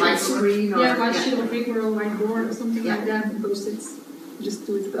sheet of paper. White screen, or white sheet of paper or white board or something like that, and post-its. Just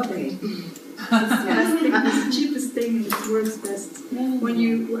do it. Okay. It's the cheapest thing, and it works best. When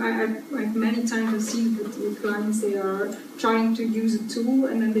I've many times I've seen with clients, they are trying to use a tool,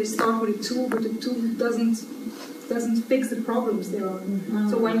 and then they start with a tool, but the tool doesn't fix the problems there are.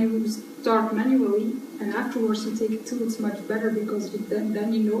 So when you start manually and afterwards you take a tool, it's much better, because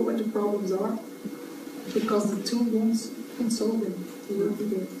then you know what the problems are, because the tool won't solve them. It will be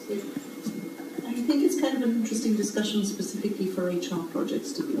there. So. I think it's kind of an interesting discussion specifically for HR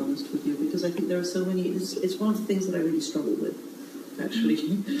projects, to be honest with you, because I think there are so many, it's one of the things that I really struggle with,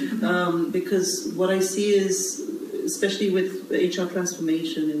 actually. Because what I see is, especially with HR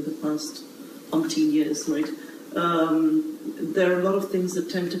transformation in the past umpteen years, right, there are a lot of things that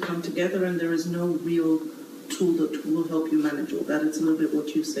tend to come together, and there is no real tool that will help you manage all that. It's a little bit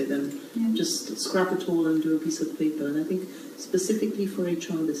what you say then, just scrap a tool and do a piece of paper. And I think specifically for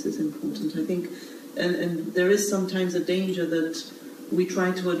HR this is important. I think, and there is sometimes a danger that we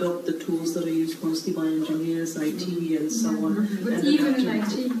try to adopt the tools that are used mostly by engineers, IT, and so on. But and even in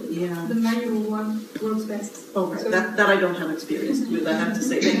IT, yeah, the manual one works best. Oh, right. So that I don't have experience with, I have to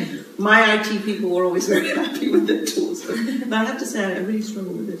say. My IT people were always very happy with the tools, but I have to say I really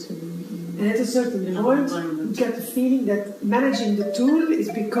struggle with it. And at a certain point, you get the feeling that managing the tool is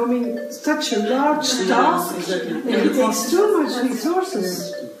becoming such a large task, and it takes too much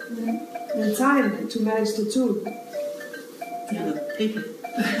resources and time to manage the tool. Yeah, the paper.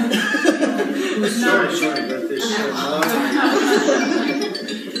 Sorry, but this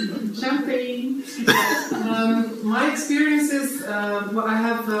Champagne. My experience is, I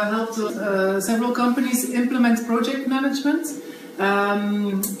have helped several companies implement project management.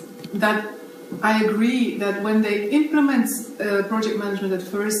 That I agree that when they implement project management at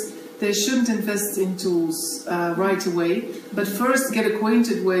first, they shouldn't invest in tools right away, but first get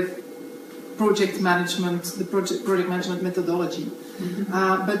acquainted with project management, the project management methodology.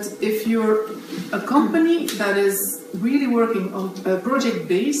 But if you're a company that is really working on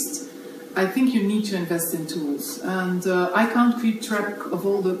project-based, I think you need to invest in tools. And I can't keep track of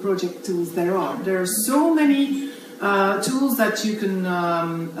all the project tools there are. There are so many tools that you can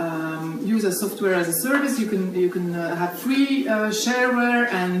use as software as a service. You can have free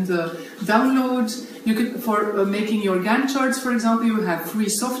shareware and download. You can, for making your Gantt charts, for example, you have free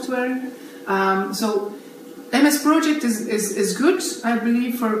software. So MS Project is good, I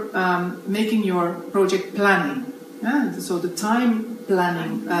believe, for making your project planning. So the time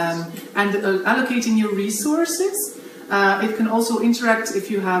planning and allocating your resources. It can also interact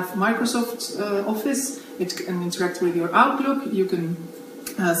if you have Microsoft Office. It can interact with your Outlook. You can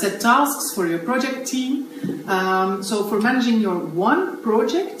set tasks for your project team. So for managing your one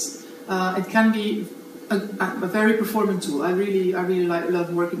project, it can be a very performant tool. I really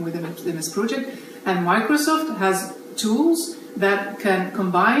love working with MS Project. And Microsoft has tools that can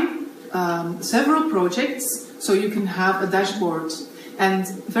combine several projects, so you can have a dashboard. And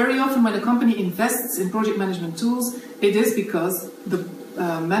very often when a company invests in project management tools, it is because the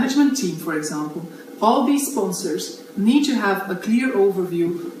management team, for example, all these sponsors need to have a clear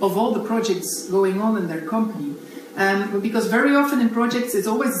overview of all the projects going on in their company. Because very often in projects, it's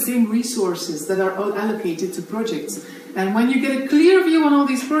always the same resources that are all allocated to projects. And when you get a clear view on all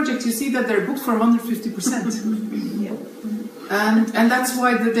these projects, you see that they're booked for 150%. And that's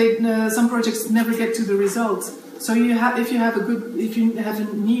why some projects never get to the results. So if you have a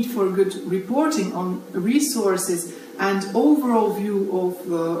need for good reporting on resources and overall view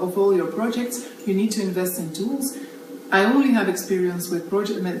of all your projects, you need to invest in tools. I only have experience with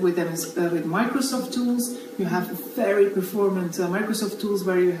Microsoft tools. You have very performant Microsoft tools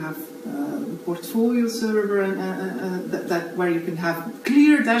where you have portfolio server and where you can have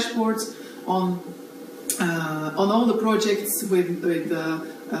clear dashboards on all the projects with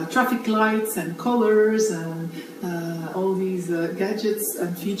traffic lights and colors and all these gadgets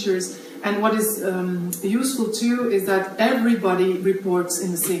and features. And what is useful too is that everybody reports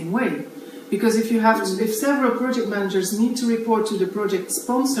in the same way. Because if several project managers need to report to the project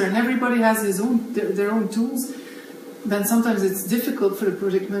sponsor and everybody has their own tools, then sometimes it's difficult for the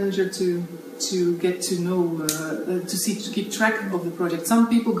project manager to get to know, to keep track of the project. Some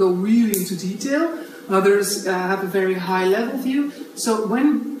people go really into detail, others have a very high level view. So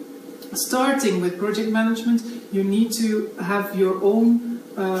when starting with project management, you need to have your own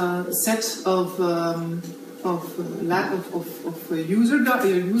set of user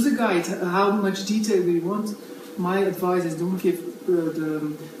guide, how much detail we want. My advice is don't give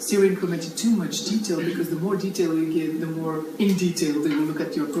the steering committee too much detail, because the more detail you give, the more in detail they will look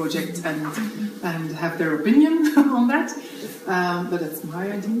at your project and have their opinion on that. But that's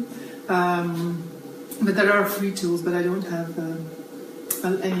my idea. But there are free tools, but I don't have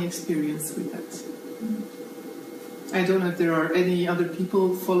any experience with that. I don't know if there are any other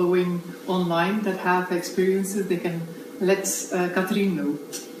people following online that have experiences. They can let Catherine know.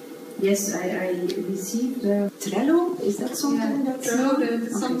 Yes, I received Trello. Is that something that Trello?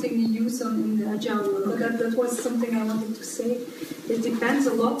 That's something we use in the Agile world. That was something I wanted to say. It depends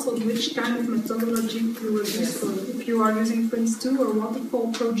a lot on which kind of methodology you are using for. If you are using Prince2 or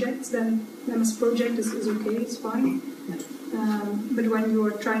waterfall projects, then MS Project is okay, it's fine. But when you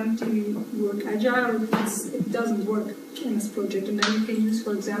are trying to work Agile, it doesn't work in this project. And then you can use,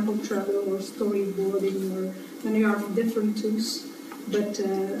 for example, Trello or storyboarding, or then you have different tools. But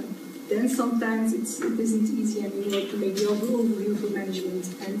then sometimes it isn't easy anymore to make the overview for management.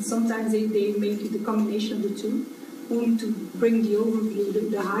 And sometimes they make the combination of the two, only to bring the overview,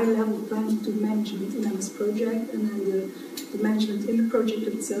 the high-level plan to management in MS Project, and then the management in the project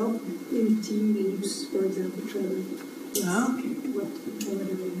itself, in the team, they use, for example, Trello. Okay. What I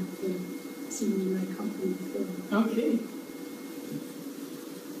have seen in my company before. Okay.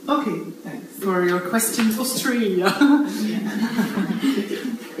 Okay, thanks for your question, Australia.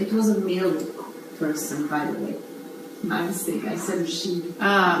 It was a male person, by the way. My mistake, I said she.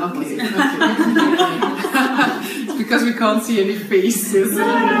 Ah, okay. It's because we can't see any faces.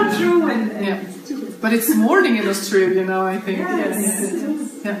 True. Yeah. But it's morning in Australia now, I think.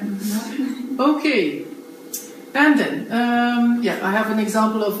 Yes. Yeah. Okay. And then, I have an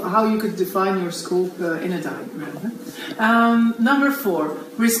example of how you could define your scope in a diagram. Number 4,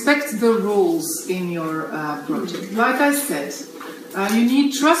 respect the roles in your project. Like I said, you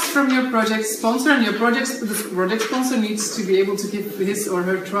need trust from your project sponsor, and the project sponsor needs to be able to give his or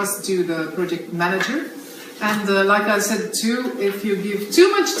her trust to the project manager. And like I said too, if you give too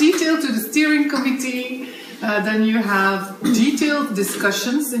much detail to the steering committee, then you have detailed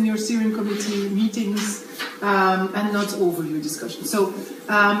discussions in your steering committee meetings, and not overview discussion. So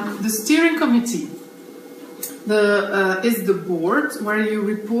the steering committee is the board where you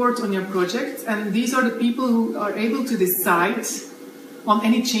report on your project, and these are the people who are able to decide on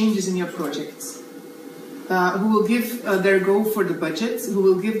any changes in your projects, who will give their go for the budget, who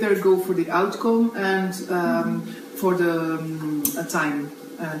will give their go for the outcome, and for the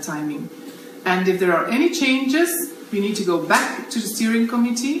timing. And if there are any changes, you need to go back to the steering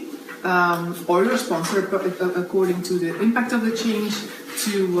committee or your sponsor, according to the impact of the change,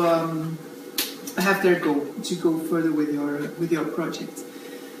 to have their goal, to go further with your project.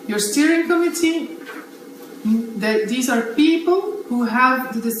 Your steering committee, these are people who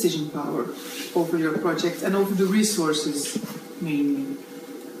have the decision power over your project and over the resources, mainly.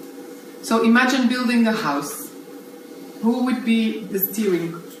 So imagine building a house. Who would be the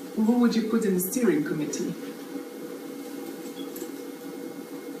steering? Who would you put in the steering committee?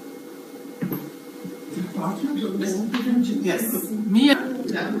 Yes, me.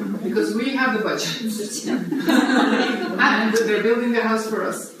 Yeah, because we have the budget. And they're building the house for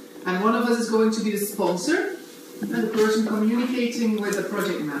us. And one of us is going to be the sponsor and the person communicating with the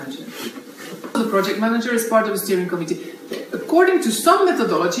project manager. The project manager is part of the steering committee. According to some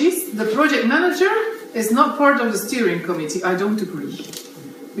methodologies, the project manager is not part of the steering committee. I don't agree.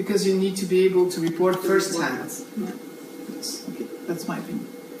 Because you need to be able to report firsthand. Okay, that's my opinion.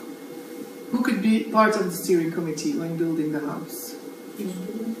 Who could be part of the steering committee when building the house?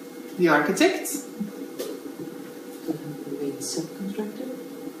 The architect? Subcontractor?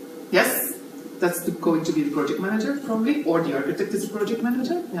 Yes, that's going to be the project manager, probably, or the architect is the project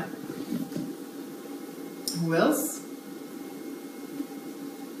manager. Yeah. Who else?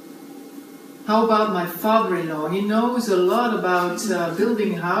 How about my father-in-law? He knows a lot about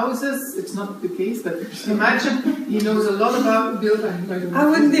building houses. It's not the case, but imagine he knows a lot about building. I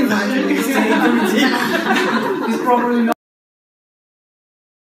wouldn't imagine He's probably not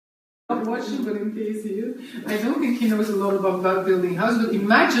watching, but in case he is, I don't think he knows a lot about building houses. But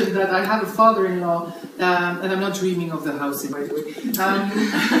imagine that I have a father-in-law, and I'm not dreaming of the house, by the way.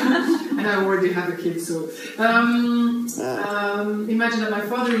 And I already have a kid, so imagine that my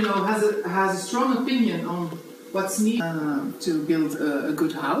father-in-law has a strong opinion on what's needed to build a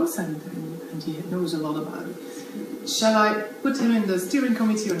good house, and he knows a lot about it. Shall I put him in the steering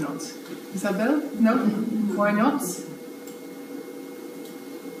committee or not? Isabel? No? Why not?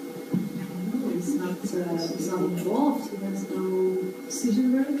 He's not involved. He has no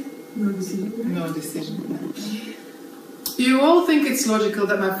decision right. No decision right. No decision. You all think it's logical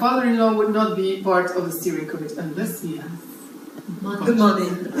that my father-in-law would not be part of the steering committee unless he has the money.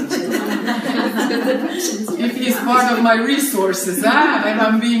 If he's part of my resources, and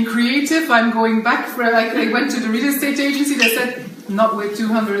I'm being creative, I'm going back for, like, I went to the real estate agency, they said, not with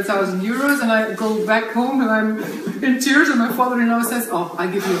 200,000 euros, and I go back home and I'm in tears, and my father-in-law says, oh, I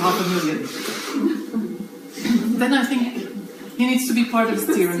give you 500,000. Then I think he needs to be part of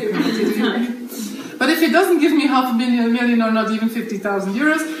the steering committee. But if he doesn't give me 500,000 or not even 50,000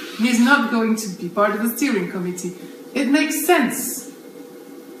 euros, he's not going to be part of the steering committee. It makes sense.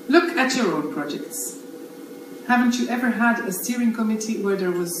 Look at your own projects. Haven't you ever had a steering committee where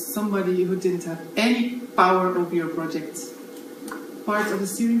there was somebody who didn't have any power over your project? Part of the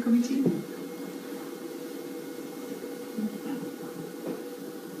steering committee?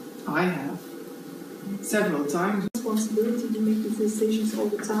 I have. Several times. Responsibility to make these decisions all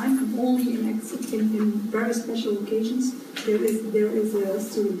the time, and only in very special occasions there is a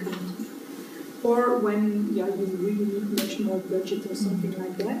steering committee. Or when you really need much more budget or something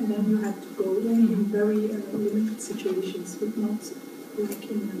like that, and then you have to go there in very limited situations, but not like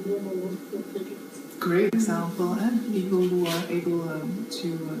in a normal project. Great example, and people who are able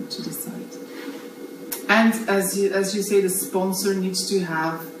to decide. And as you say, the sponsor needs to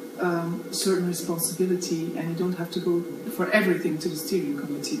have certain responsibility, and you don't have to go for everything to the steering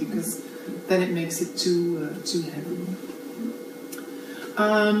committee, because then it makes it too heavy.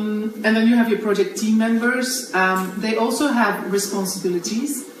 And then you have your project team members. They also have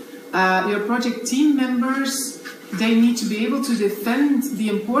responsibilities. Your project team members, they need to be able to defend the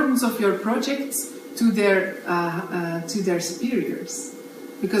importance of your project to their superiors,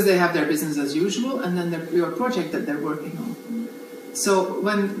 because they have their business as usual, and then your project that they're working on. So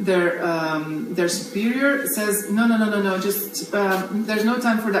when their superior says, no, just there's no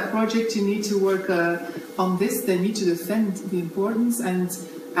time for that project, you need to work on this, they need to defend the importance and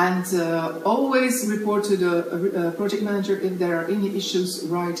always report to the project manager if there are any issues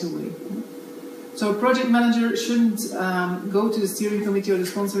right away. So a project manager shouldn't go to the steering committee or the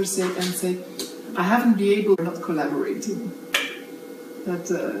sponsor and say, I haven't been able, we're not collaborating. But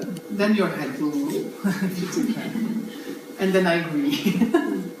then your head will roll if you do that. And then I agree.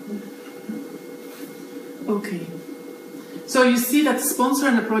 Okay. So you see that the sponsor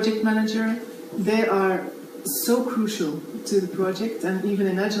and the project manager, they are so crucial to the project, and even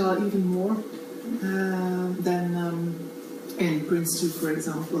in Agile, even more than in Prince2, for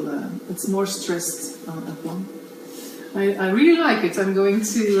example. It's more stressed at one. I really like it. I'm going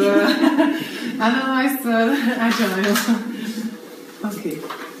to analyze the Agile. Okay.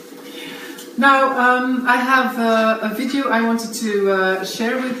 Now, I have a video I wanted to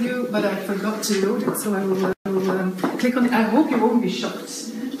share with you, but I forgot to load it, so I will click on it. I hope you won't be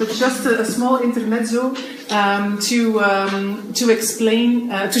shocked. But just a small intermezzo to explain,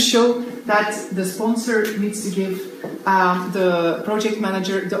 to show that the sponsor needs to give the project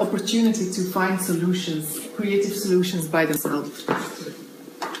manager the opportunity to find solutions, creative solutions by themselves.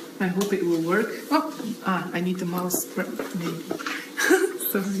 I hope it will work. Oh, I need the mouse. Maybe.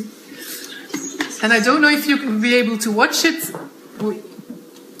 Sorry. And I don't know if you can be able to watch it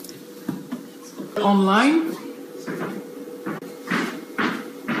online.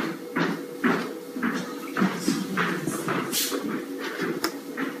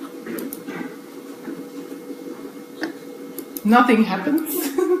 Nothing happens.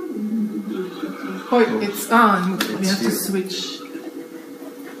 Oh, it's on. We have to switch.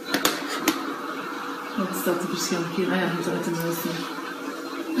 Wat is dat de verschil? Ah ja, je moet dat met de muis doen.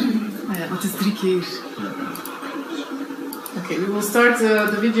 Ah ja, het is 3 keer. Okay, we will start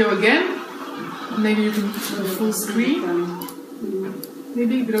the video again. Maybe you can do full screen.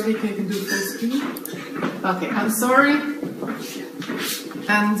 Maybe Brodnik, you can do full screen. Okay, I'm sorry.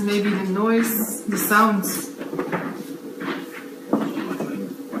 And maybe the noise, the sounds.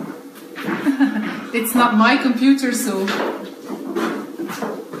 It's not my computer, so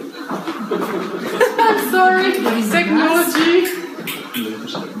I'm sorry. Technology.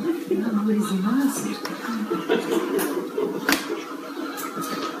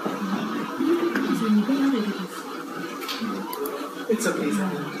 It's okay.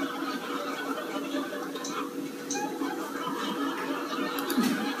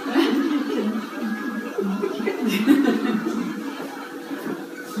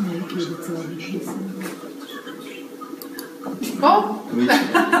 Oh,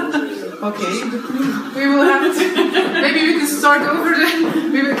 okay. We will have to. Maybe we can start over.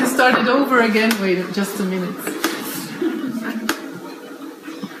 Maybe we can start it over again. Wait, just a minute.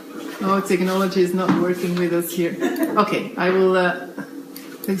 Oh, technology is not working with us here. Okay, I will.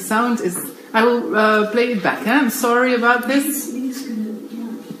 The sound is. I will play it back. I'm sorry about this.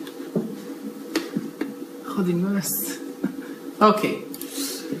 God, die muis. Okay.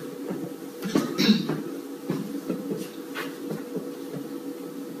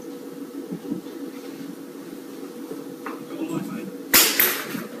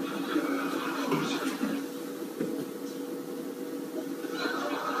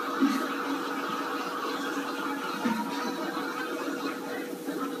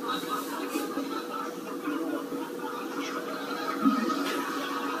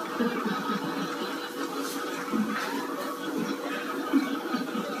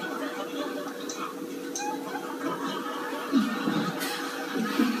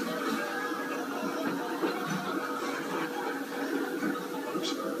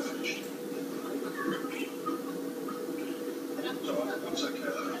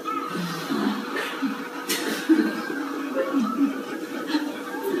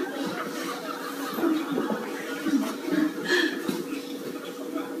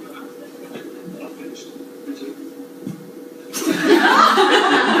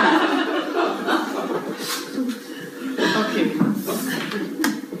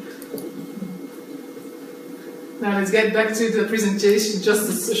 Now let's get back to the presentation, just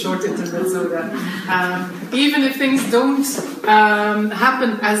a short interval, so that even if things don't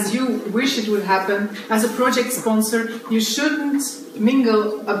happen as you wish it would happen, as a project sponsor, you shouldn't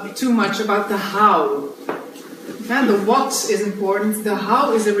mingle up too much about the how. And the what is important, the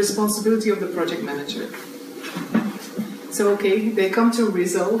how is the responsibility of the project manager. So okay, they come to a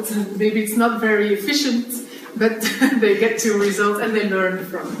result, maybe it's not very efficient, but they get to a result and they learn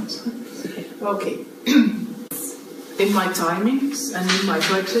from it. Okay. In my timings and in my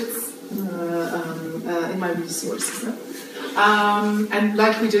budgets, in my resources. And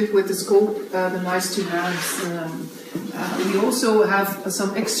like we did with the scope, the nice to haves, we also have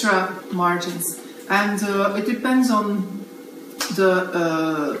some extra margins. And it depends on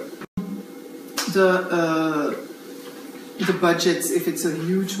the budget, if it's a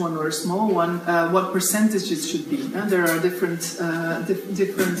huge one or a small one, what percentage it should be. And there are different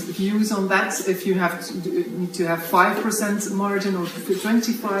views on that. If you need to have 5% margin or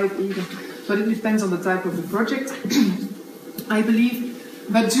 25 even, but it depends on the type of the project, I believe.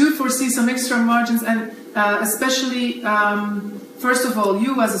 But do foresee some extra margins, and especially, first of all,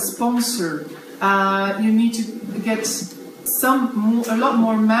 you as a sponsor, you need to get a lot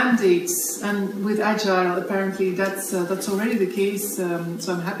more mandates, and with Agile, apparently that's already the case.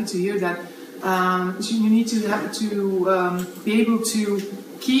 So I'm happy to hear that. You need to have to be able to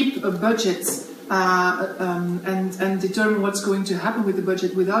keep a budget and determine what's going to happen with the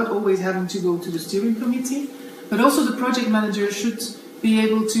budget without always having to go to the steering committee. But also the project manager should be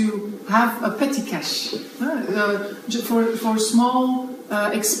able to have a petty cash for small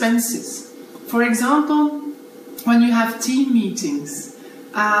expenses. For example, when you have team meetings,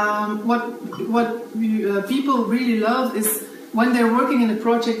 what people really love is when they're working in a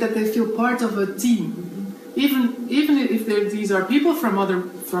project that they feel part of a team. Even if these are people from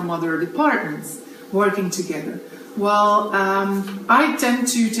other departments working together. Well, I tend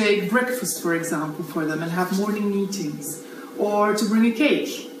to take breakfast, for example, for them and have morning meetings, or to bring a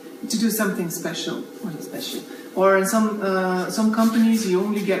cake to do something special, Or in some companies, you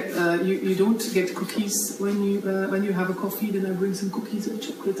only get you don't get cookies when you have a coffee. Then I bring some cookies or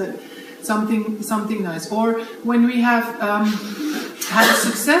chocolate, something nice. Or when we have had a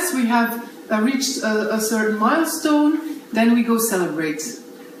success, we have reached a certain milestone, then we go celebrate.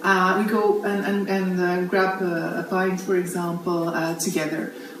 We go and grab a pint, for example,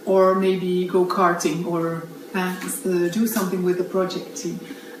 together, or maybe go karting, or do something with the project team.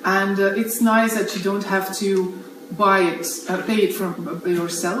 And it's nice that you don't have to buy it, pay it from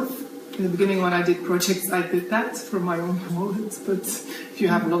yourself. In the beginning, when I did projects, I did that from my own wallet, but if you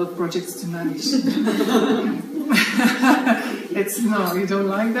have a lot of projects to manage, no, you don't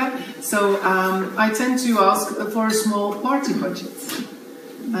like that. So I tend to ask for a small party budget,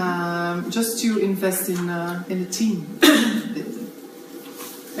 just to invest in a team.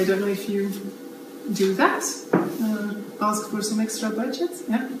 I don't know if you do that. Ask for some extra budget.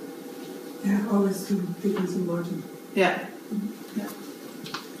 Yeah. Yeah, always to take in some margin. Yeah. Yeah.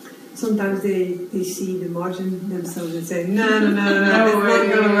 Sometimes they see the margin themselves and say, no, it's not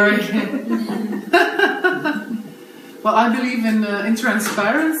going to work. Well, I believe in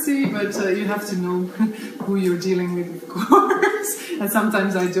transparency, but you have to know who you're dealing with, of course. And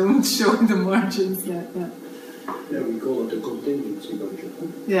sometimes I don't show the margins. Yeah, we call it a contingency budget. Huh?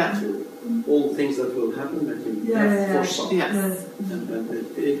 Yeah. So all things that will happen that you foresaw. Yes.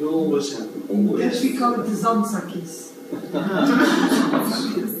 And it will always happen. Always. Yes, we call it the zandzakjes.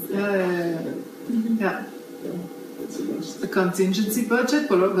 Yeah. A contingency budget,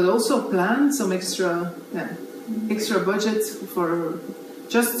 but also plan some extra budget for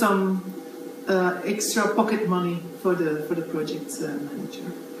just some extra pocket money for the project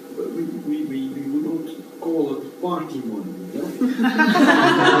manager. But we would not call it party money.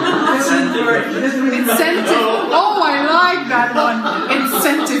 Incentive. Oh, I like that one.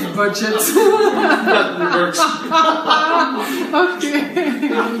 Incentive budget. That works. Okay.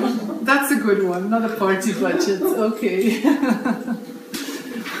 That's a good one. Not a party budget. Okay.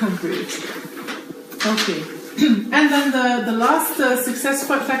 Great. Okay. And then the last success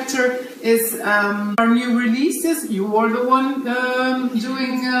factor is our new releases. You are the one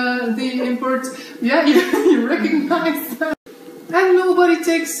doing the import. Yeah, you recognize that. And nobody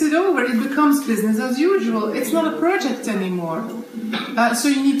takes it over. It becomes business as usual. It's not a project anymore. So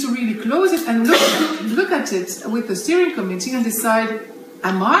you need to really close it and look at it with the steering committee and decide,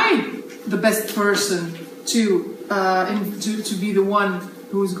 am I the best person to be the one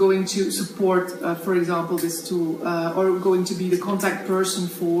who's going to support, for example, this tool, or going to be the contact person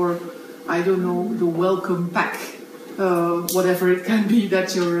for, I don't know, the welcome pack, whatever it can be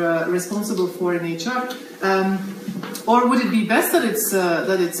that you're responsible for in HR. Or would it be best that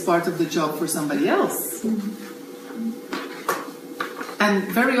it's part of the job for somebody else? And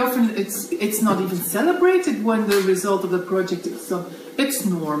very often it's not even celebrated when the result of the project is done. It's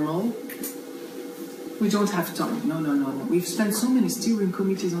normal. We don't have time. No. We've spent so many steering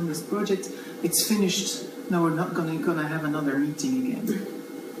committees on this project. It's finished. No, we're not gonna have another meeting again.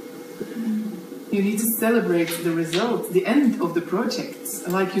 You need to celebrate the result, the end of the project,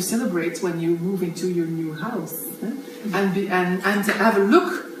 like you celebrate when you move into your new house, and to have a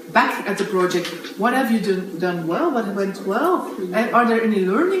look back at the project. What have you done well? What went well? And are there any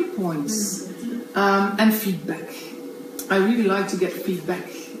learning points? And feedback. I really like to get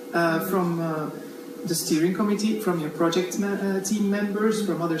feedback from the steering committee, from your project team members,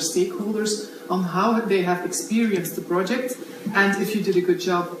 from other stakeholders on how they have experienced the project and if you did a good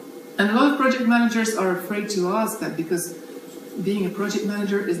job. And a lot of project managers are afraid to ask that because being a project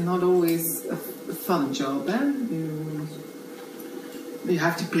manager is not always a fun job. You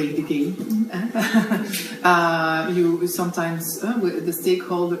have to play the game. You sometimes, with the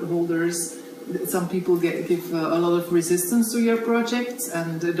stakeholders, some people give a lot of resistance to your project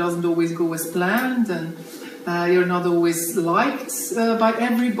and it doesn't always go as planned, and you're not always liked by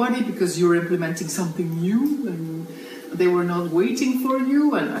everybody because you're implementing something new. they were not waiting for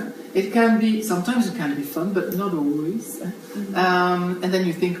you, and it can be, sometimes it can be fun, but not always. And then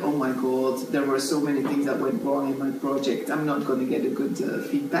you think, oh my God, there were so many things that went wrong in my project, I'm not going to get a good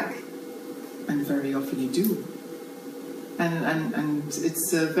feedback. And very often you do. And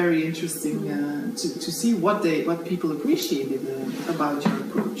it's very interesting to see what people appreciated about your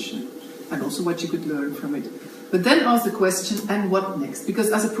approach, and also what you could learn from it. But then ask the question, and what next?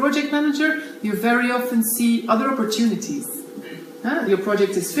 Because as a project manager, you very often see other opportunities. Your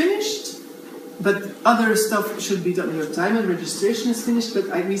project is finished, but other stuff should be done. Your time and registration is finished, but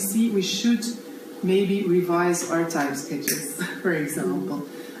we should maybe revise our time schedules, for example.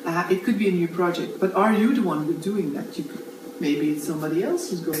 It could be a new project, but are you the one doing that? Maybe it's somebody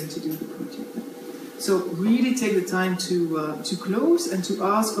else who's going to do the project. So really take the time to close and to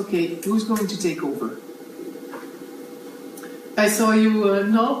ask, okay, who's going to take over? I saw you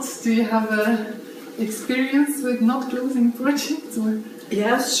nod. Do you have experience with not closing projects? Or?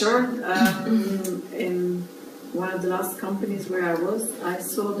 Yes, sure. In one of the last companies where I was, I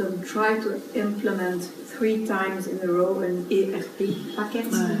saw them try to implement 3 times in a row an ERP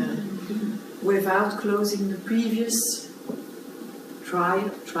packet without closing the previous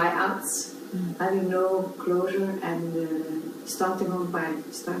tryouts, having no closure, and starting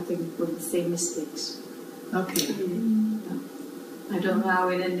with the same mistakes. Okay. I don't know how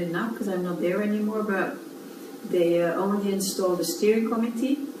it ended now because I'm not there anymore, but they only installed a steering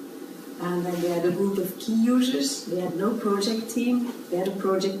committee, and then they had a group of key users. They had no project team. They had a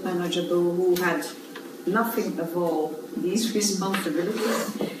project manager who had nothing of all these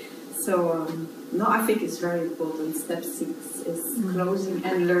responsibilities. So no, I think it's very important. Step 6 is closing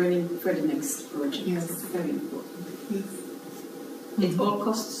and learning for the next project. Yes. It's very important. Yes. It all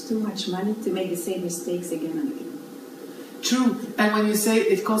costs too much money to make the same mistakes again and again. True, and when you say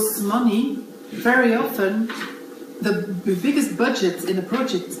it costs money, very often the biggest budget in a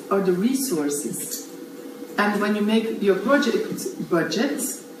project are the resources. And when you make your project budget,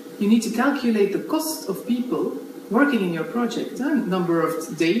 you need to calculate the cost of people working in your project, number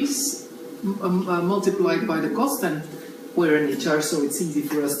of days multiplied by the cost, and we're in HR, so it's easy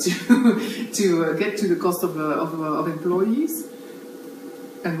for us to get to the cost of employees.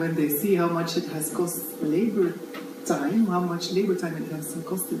 And when they see how much it has cost labor time, how much labor time it has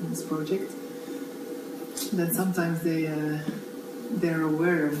costed in this project, then sometimes they're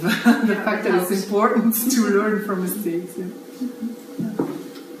aware of the fact that it's important to learn from mistakes. Yeah.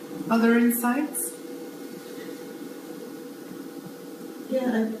 Other insights?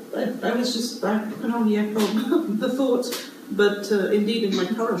 Yeah, I was just, I can only echo the thought, but indeed in my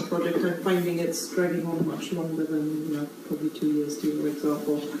current project I'm finding it's dragging on much longer than probably 2 years, for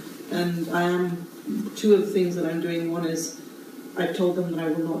example. And I am, 2 of the things that I'm doing, one is I told them that I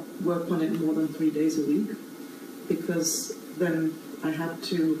will not work on it more than 3 days a week, because then I had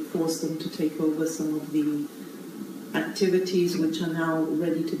to force them to take over some of the activities which are now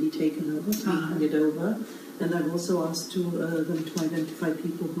ready to be taken over, to be handed over. And I've also asked them to identify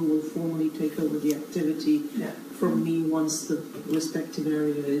people who will formally take over the activity from me once the respective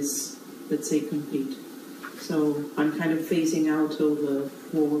area is, let's say, complete. So I'm kind of phasing out over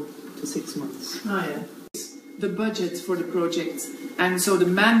 4 to 6 months. The budget for the project, and so the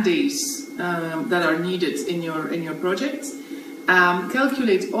mandates that are needed in your project.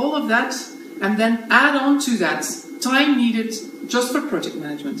 Calculate all of that, and then add on to that time needed just for project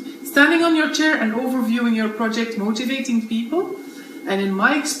management. Standing on your chair and overviewing your project, motivating people. And in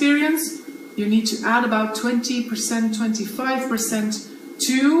my experience, you need to add about 20%, 25%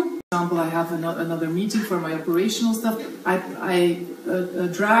 to, for example, I have another meeting for my operational stuff. I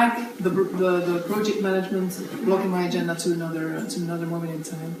drag the project management, blocking my agenda to another moment in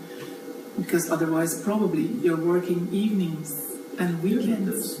time. Because otherwise, probably, you're working evenings and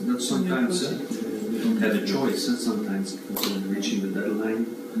weekends. But sometimes we don't have a choice, sometimes because we're reaching the deadline.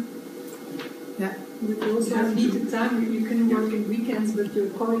 Yeah. But you also need the time. You can work in weekends, but your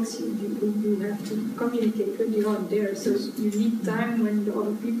colleagues, you have to communicate when you aren't there. So you need time when the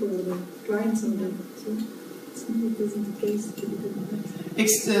other people or the clients are there. So it isn't the case.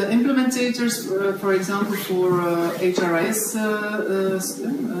 Implementators, for example, for HRIS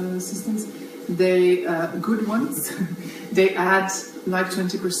systems, they good ones. They add like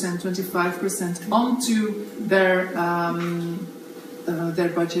 20%, 25% onto their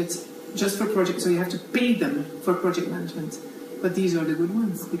budget just for projects. So you have to pay them for project management. But these are the good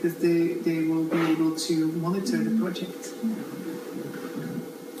ones because they will be able to monitor the project.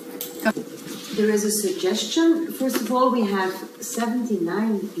 There is a suggestion. First of all, we have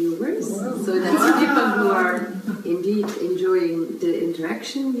 79 viewers, so that's people who are indeed enjoying the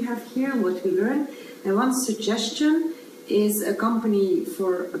interaction we have here and what we learn. And one suggestion is a company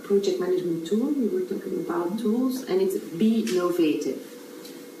for a project management tool. We were talking about tools, and it's Be Innovative.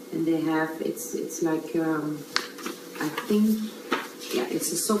 And they have, it's like, I think, yeah,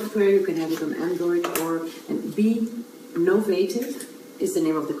 it's a software, you can have it on Android and Be Innovative is the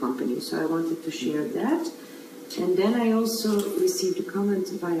name of the company. So I wanted to share that. And then I also received a comment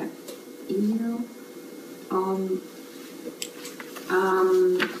via email on,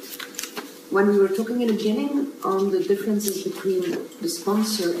 when we were talking in the beginning on the differences between the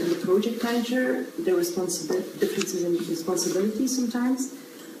sponsor and the project manager, the differences in responsibilities sometimes.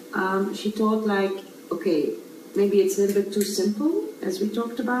 She thought like, okay, maybe it's a little bit too simple, as we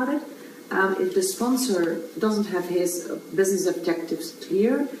talked about it. If the sponsor doesn't have his business objectives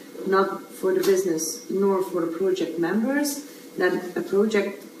clear, not for the business nor for the project members, then a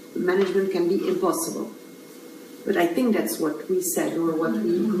project management can be impossible. But I think that's what we said, or what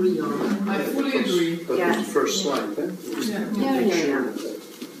we agree on. I fully agree. That was the first slide,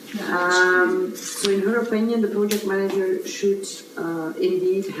 Yeah. So in her opinion, the project manager should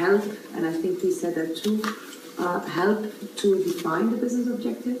indeed help, and I think we said that too, help to define the business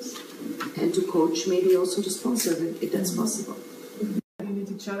objectives and to coach maybe also the sponsor if that's possible. We need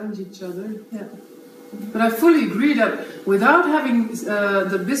to challenge each other. Yeah. But I fully agree that without having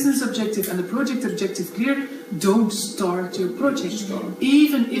the business objective and the project objective clear, don't start your project.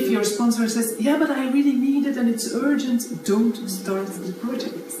 Even if your sponsor says, yeah, but I really need it and it's urgent, don't start the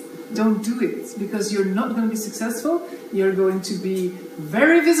project. Don't do it, because you're not going to be successful. You're going to be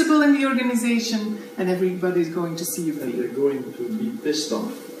very visible in the organization and everybody's going to see you. And they're going to be pissed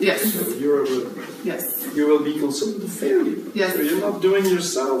off. Yes. So you're you will be considered a failure. Yes. So you're not doing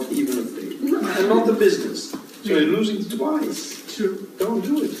yourself even a favor, and not the business. So you're losing twice. True. Don't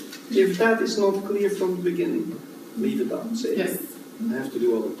do it. If that is not clear from the beginning, leave it out. Say, yes. I have to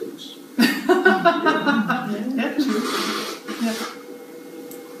do other things. Yeah, true. Yeah.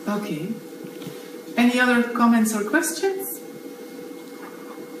 Okay. Any other comments or questions?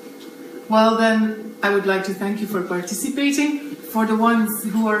 Well then, I would like to thank you for participating. For the ones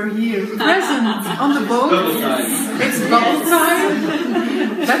who are here present on the boat, it's bubble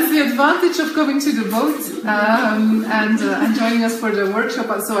time. That's the advantage of coming to the boat and joining us for the workshop.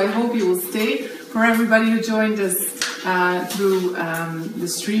 So I hope you will stay. For everybody who joined us through the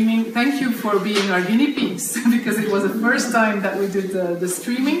streaming, thank you for being our guinea pigs, because it was the first time that we did the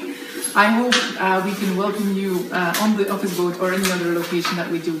streaming. I hope we can welcome you on the office boat or any other location that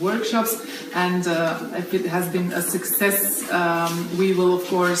we do workshops, and if it has been a success, we will of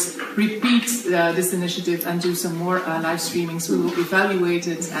course repeat this initiative and do some more live streamings. We will evaluate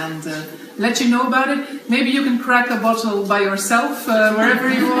it and let you know about it. Maybe you can crack a bottle by yourself wherever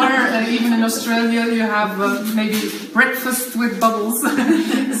you are. Even in Australia you have maybe breakfast with bubbles.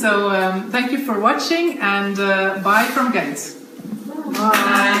 So thank you for watching, and bye from Ghent.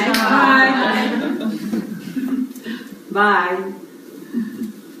 Bye. Bye. Bye.